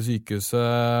hun kom til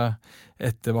sykehuset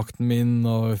etter vakten min.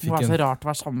 Og fikk det var så rart å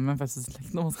være sammen med en fødselslege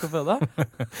når man skal føde.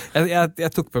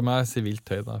 jeg tok på meg sivilt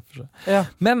tøy da. Ja.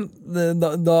 Men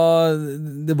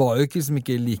det var jo liksom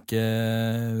ikke like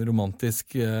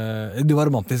romantisk. Det var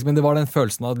romantisk, men det var den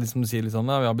følelsen av liksom, du sier litt sånn,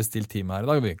 vi har bestilt time her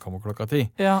i dag, vi kommer 10:00.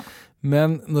 Ja.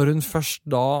 Men når hun først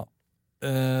da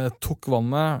tok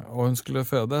vannet, og hun skulle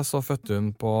føde, så fødte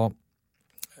hun på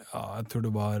jeg tror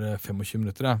det var 25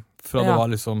 minutter, fra det var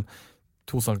liksom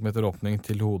 2 centimeter åpning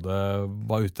til hodet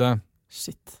var ute.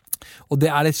 Shit. Og det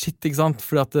er litt shit, ikke sant?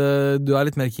 Fordi at du er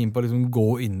litt mer keen på å liksom gå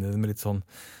inn i det med litt sånn,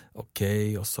 ok,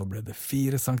 og så ble det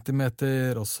 4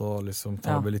 centimeter, og så liksom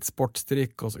tar vi litt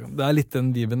sportstrikk, og så, det er litt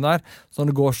den viben der, så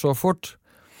når det går så fort.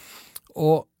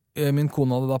 Og min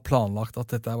kone hadde da planlagt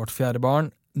at dette er vårt 4.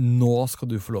 barn, nå skal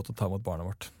du få lov til å ta imot barnet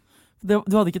vårt. Du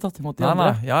hadde ikke tatt imot de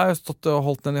andre? Nei, jeg har stått og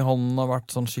holdt den i hånden og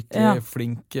vært sånn skikkelig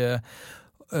flink,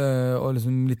 og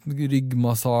liksom litt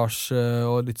ryggmassasje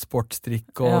og litt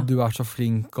sportstrikk, og du er så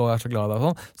flink og jeg er så glad i deg og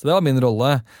sånn. Så det var min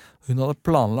rolle. Hun hadde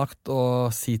planlagt å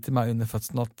si til meg under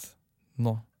fødselen at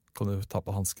nå kan du ta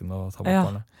på hansken og ta på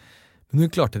barnet. Men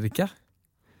hun klarte det ikke.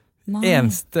 Nei.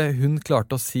 Eneste hun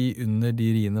klarte å si under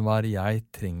de riene var jeg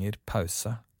trenger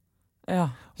pause.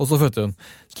 Ja. Og så fødte hun.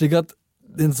 Slik at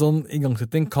en sånn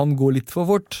igangsetting kan gå litt for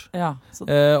fort. Ja,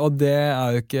 og det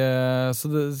er jo ikke så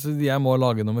jeg må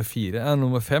lage nummer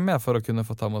 5 for å kunne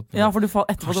få ta imot. Ja, for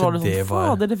etterpå var det sånn,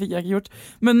 fader, det fikk jeg ikke gjort.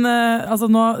 Men altså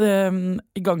nå,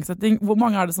 igangsetting, hvor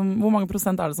mange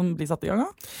prosent er det som blir satt i gang da?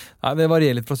 Nei, det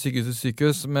varierer litt fra sykehus til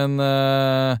sykehus, men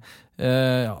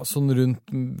sånn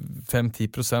rundt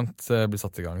 5-10% blir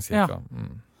satt i gang, cirka.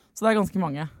 Ja. Så det er ganske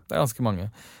mange? Det er ganske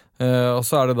mange. Og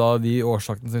så er det da de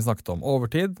årsakene som vi snakket om.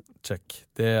 Overtid, check.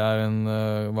 Det er en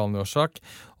vanlig årsak.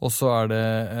 Og så er det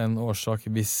en årsak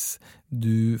hvis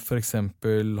du for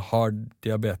eksempel har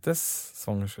diabetes,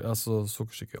 altså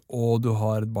sukkersyke, og du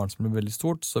har et barn som blir veldig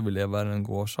stort, så vil det være en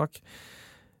god årsak.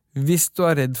 Hvis du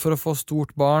er redd for å få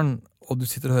stort barn, og du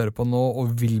sitter og hører på nå og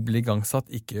vil bli igangsatt,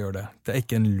 ikke gjør det. Det er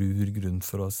ikke en lur grunn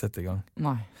for å sette i gang.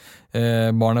 Nei.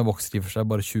 Barnet vokser i for seg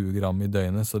bare 20 gram i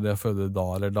døgnet, så det å føde da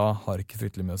eller da har ikke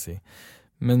fryktelig med å si.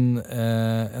 Men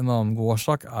en annen god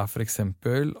årsak er for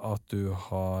eksempel at du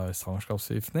har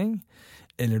svangerskapsforgiftning,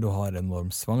 eller du har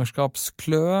enorm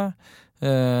svangerskapskløe.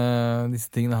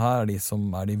 Disse tingene her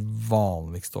er de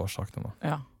vanligste årsakene nå.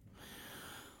 Ja.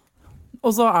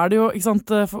 Og så er det jo, ikke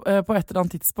sant, på et eller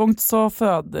annet tidspunkt så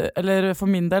eller for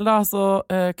min del da, så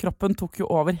kroppen tok jo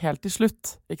over helt til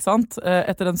slutt, ikke sant?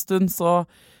 Etter en stund så,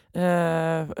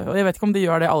 og jeg vet ikke om de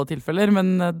gjør det i alle tilfeller,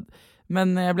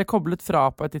 men jeg ble koblet fra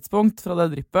på et tidspunkt, fra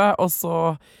det dryppet, og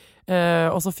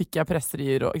så fikk jeg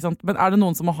presserier, ikke sant? Men er det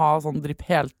noen som må ha sånn drypp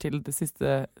helt til det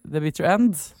siste, the bitter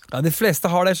end? Ja, de fleste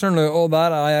har det, skjønner du, og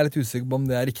der er jeg litt usikker på om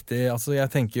det er riktig. Altså,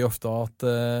 jeg tenker jo ofte at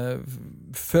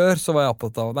før så var jeg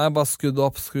opptatt av, nei, bare skrudd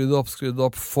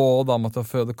opp, få dama til å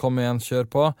føde, kom igjen, kjør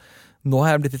på. Nå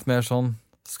har jeg blitt litt mer sånn,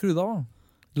 skrudd av.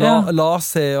 La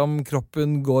se om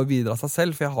kroppen går videre av seg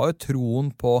selv, for jeg har jo troen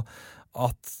på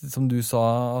at, som du sa,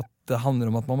 at det handler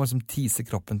om at man må liksom tise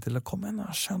kroppen til å komme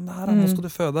igjen, skjønn det her, nå skal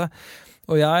du føde.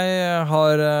 Og jeg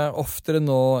har oftere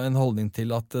nå en holdning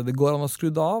til at det går an å skru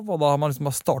det av, og da har man liksom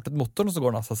startet motoren, og så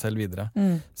går den av seg selv videre.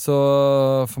 Så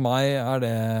for meg er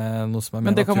det noe som er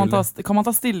mer naturlig. Men kan man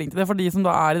ta stilling til det for de som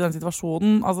da er i den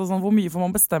situasjonen? Altså sånn, hvor mye får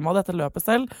man bestemme av dette løpet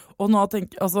selv? Og nå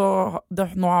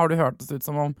har du hørt det ut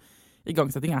som om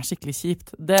igangsetting er skikkelig kjipt.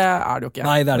 Det er det jo ikke.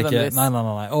 Nei, det er det ikke.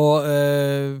 Nei. Og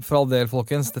for all del,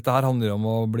 folkens, dette her handler om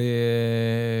å bli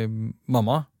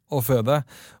mamma og føde,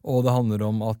 og det handler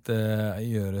om at det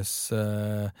gjøres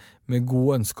med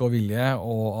god ønske og vilje,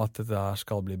 og at dette her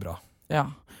skal bli bra. Ja,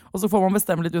 og så får man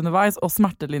bestemme litt underveis, og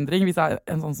smertelindring hvis det er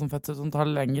en sånn som fødsel som tar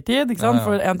lengre tid, ikke sant? Ja.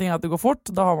 For en ting er at det går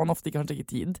fort, da har man ofte kanskje ikke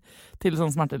tid til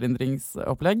sånn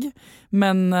smertelindringsopplegg,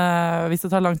 men hvis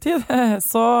det tar lang tid,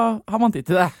 så har man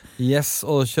tid til det. Yes,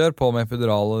 og kjør på med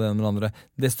epidural og det ene eller andre.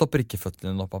 Det stopper ikke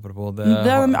fødselen opp, apropos. Er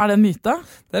det en myte?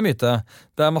 Det er en myte.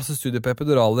 Det er masse studier på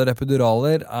epiduraler.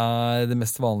 Epiduraler er det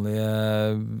mest vanlige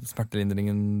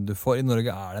smertelindringen du får. I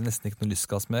Norge er det nesten ikke noe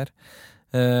lystgass mer.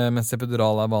 Mens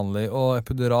epidural er vanlig, og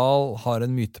epidural har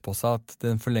en myte på seg at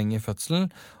den forlenger fødselen,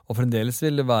 og fremdeles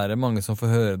vil det være mange som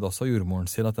får høre det også, jordmoren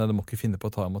sier at det må ikke finne på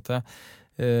å ta imot det.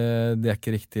 Det er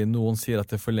ikke riktig. Noen sier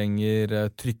at det forlenger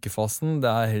trykkefasen,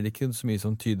 det er heller ikke så mye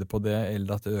som tyder på det,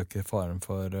 eller at det øker faren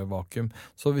for vakuum.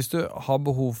 Så hvis du har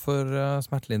behov for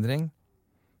smertelindring,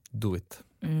 do it.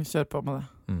 Kjør på med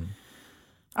det.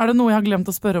 Er det noe jeg har glemt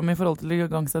å spørre om i forhold til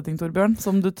igangsetting, Torbjørn,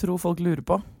 som du tror folk lurer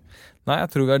på? Nei, jeg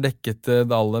tror vi har dekket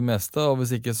det aller meste, og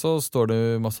hvis ikke så står det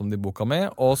masse om det i boka mi,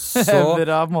 og så...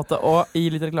 Bra måte å gi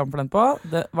litt reklame for den på.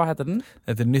 Hva heter den?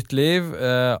 Det heter Nytt liv,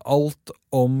 alt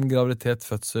om graviditet,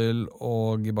 fødsel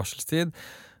og barselstid.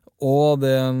 Og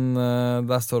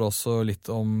der står også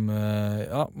litt om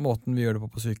måten vi gjør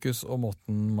det på sykehus, og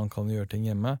måten man kan gjøre ting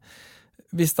hjemme.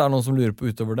 Hvis det er noen som lurer på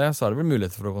utover det, så er det vel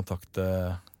mulighet for å kontakte...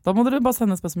 Da må dere bare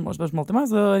sende spørsmål til meg,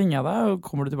 så ringer jeg deg, og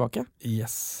kommer du tilbake.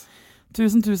 Yes.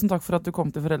 Tusen takk for at du kom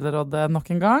til Foreldrerådet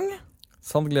nok en gang.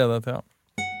 Sant glede, Thea.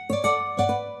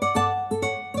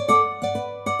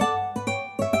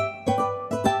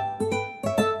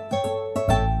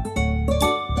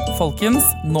 Folkens,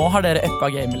 nå har dere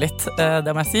uppa gamet litt.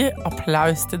 Det må jeg si.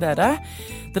 Applaus til dere.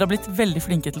 Dere har blitt veldig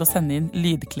flinke til å sende inn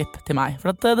lydklipp til meg.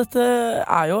 For dette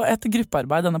er jo et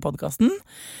gruppearbeid, denne podcasten.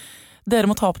 Dere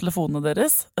må ta opp telefonene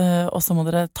deres, og så må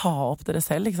dere ta opp dere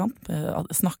selv, ikke sant?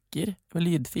 Snakker med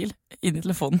lydfil inn i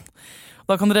telefonen.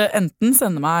 Da kan dere enten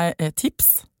sende meg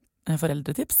tips,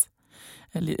 foreldretips,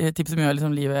 tips som gjør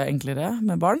liksom livet enklere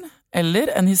med barn, eller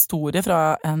en historie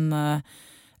fra en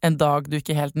dag du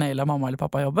ikke helt nailet mamma eller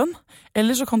pappa jobben,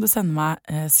 eller så kan du sende meg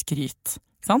skryt,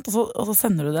 ikke sant? Og så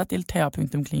sender du det til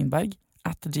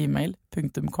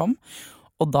thea.klingberg@gmail.com,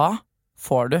 og da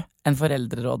får du en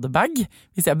foreldrerådebag,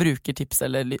 hvis jeg bruker tips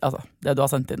eller altså, det du har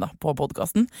sendt inn da, på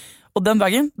podcasten. Og den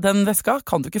bagen, den veska,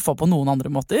 kan du ikke få på noen andre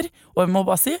måter. Og jeg må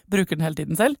bare si, bruker den hele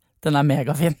tiden selv, den er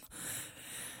megafin.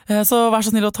 Så vær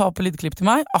så snill å ta opp lydklipp til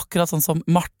meg, akkurat sånn som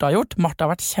Martha har gjort. Martha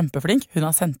har vært kjempeflink, hun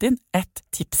har sendt inn et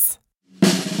tips.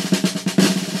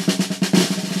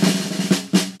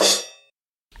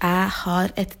 Jeg har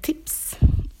et tips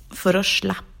for å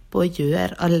slippe å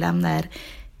gjøre alle de der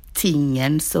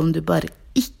tingene som du bare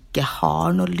ikke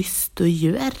har noe lyst til å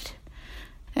gjøre.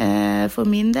 For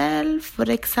min del, for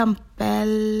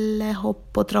eksempel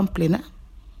hopp på trampoline.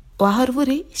 Og jeg har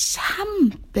vært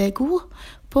kjempegod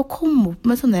på å komme opp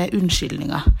med sånne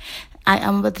unnskyldninger.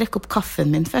 Jeg må bare drikke opp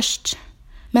kaffen min først.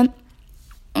 Men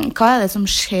hva er det som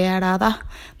skjer da?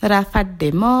 Når jeg er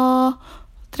ferdig med å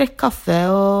drikke kaffe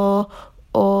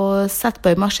og sette på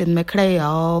en maskin med klær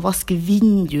og vaske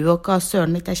vindu og hva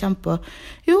søren ikke jeg kommer på.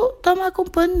 Jo, da må jeg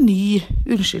komme på en ny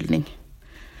unnskyldning.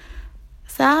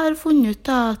 Så jeg har funnet ut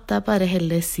at jeg bare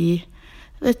heller sier,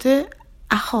 vet du,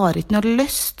 jeg har ikke noe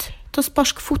lyst til å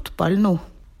sparke fotball nå.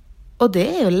 Og det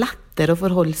er jo lettere å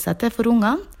forholde seg til for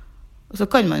ungene. Og så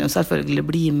kan man jo selvfølgelig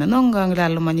bli med noen ganger,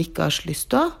 eller om man ikke har så lyst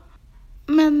til å.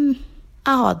 Men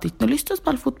jeg hadde ikke noe lyst til å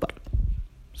spille fotball.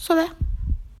 Så det.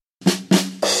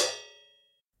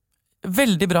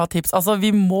 Veldig bra tips. Altså, vi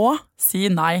må si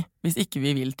nei hvis ikke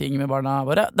vi vil ting med barna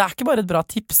våre. Det er ikke bare et bra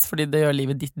tips fordi det gjør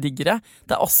livet ditt diggere.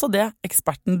 Det er også det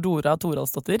eksperten Dora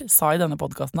Toralsdottir sa i denne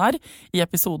podcasten her, i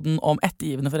episoden om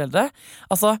ettergivende foreldre.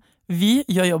 Altså, vi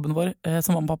gjør jobben vår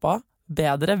som mamma og pappa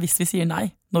bedre hvis vi sier nei,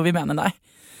 når vi mener nei.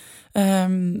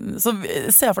 Så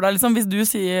se for deg liksom, hvis du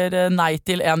sier nei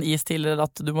til en is til, eller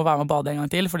at du må være med å bade en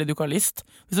gang til fordi du ikke har lyst.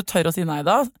 Hvis du tør å si nei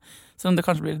da, selv om det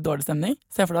kanskje blir litt dårlig stemning,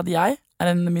 se for deg at jeg er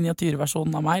en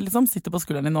miniatyrversjon av meg, liksom, sitter på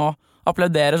skulderen din og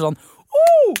applauderer sånn,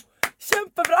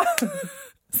 kjempebra!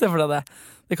 Se for deg det.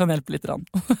 Det kan hjelpe litt.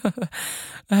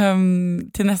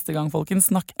 Til neste gang, folkens,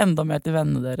 snakk enda mer til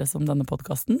vennene deres om denne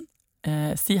podcasten.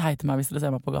 Si hei til meg hvis dere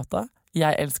ser meg på gata.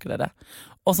 Jeg elsker dere.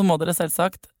 Og så må dere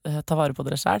selvsagt ta vare på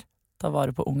dere selv, ta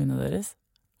vare på ungene deres,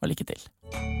 og lykke til.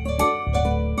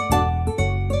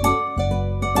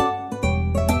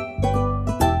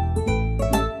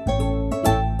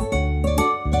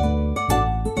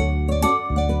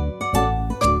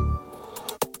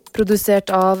 Produsert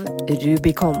av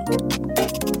Rubicon.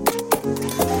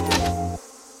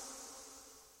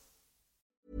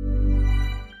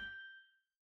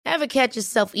 Ever catch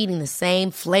yourself eating the same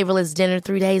flavorless dinner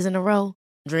 3 days in a row?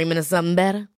 Dreaming of something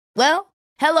better? Well,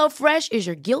 HelloFresh is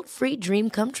your guilt-free dream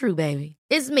come true, baby.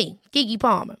 It's me, Keke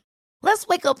Palmer. Let's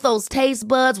wake up those taste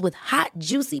buds with hot,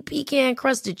 juicy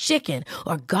pecan-crusted chicken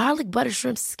or garlic butter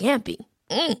shrimp scampi.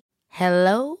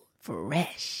 Hello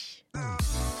Fresh.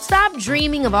 Stop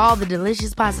dreaming of all the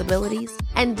delicious possibilities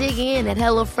and dig in at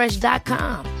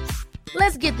HelloFresh.com.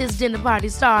 Let's get this dinner party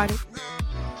started.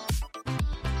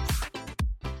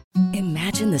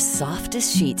 Imagine the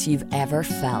softest sheets you've ever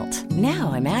felt.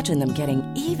 Now imagine them getting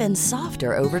even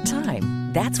softer over time.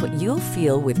 That's what you'll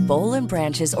feel with Boll &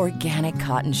 Branch's organic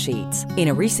cotton sheets. In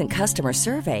a recent customer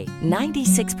survey,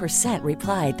 96%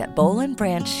 replied that Boll &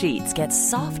 Branch sheets get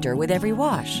softer with every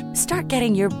wash. Start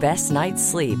getting your best night's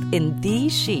sleep in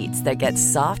these sheets that get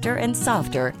softer and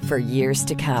softer for years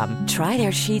to come. Try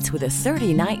their sheets with a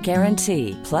 30-night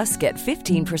guarantee. Plus, get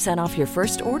 15% off your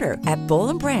first order at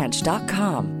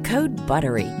bollandbranch.com. Code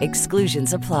BUTTERY.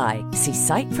 Exclusions apply. See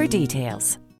site for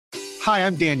details. Hi,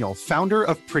 I'm Daniel, founder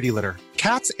of Pretty Litter.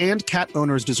 Cats and cat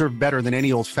owners deserve better than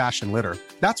any old-fashioned litter.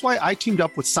 That's why I teamed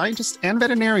up with scientists and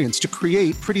veterinarians to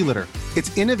create Pretty Litter.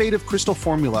 Its innovative crystal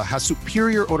formula has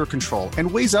superior odor control and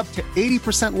weighs up to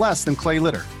 80% less than clay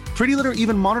litter. Pretty Litter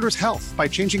even monitors health by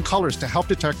changing colors to help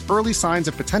detect early signs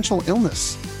of potential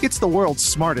illness. It's the world's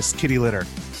smartest kitty litter.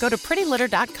 Go to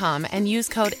prettylitter.com and use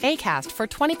code ACAST for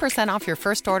 20% off your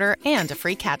first order and a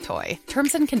free cat toy.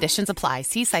 Terms and conditions apply.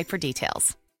 See site for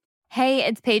details. Hey,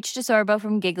 it's Paige DeSorbo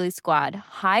from Giggly Squad.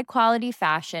 High quality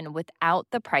fashion without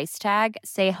the price tag.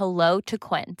 Say hello to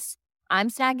Quince. I'm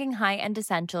snagging high-end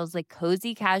essentials like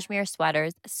cozy cashmere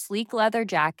sweaters, sleek leather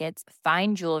jackets,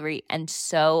 fine jewelry, and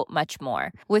so much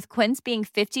more. With Quince being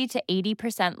 50 to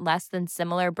 80% less than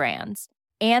similar brands.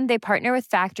 And they partner with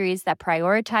factories that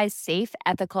prioritize safe,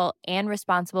 ethical, and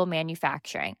responsible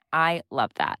manufacturing. I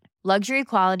love that. Luxury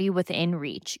quality within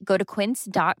reach. Go to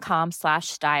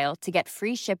quince.com/style to get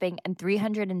free shipping and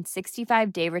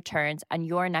 365-day returns on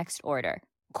your next order.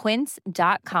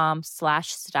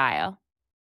 Quince.com/style.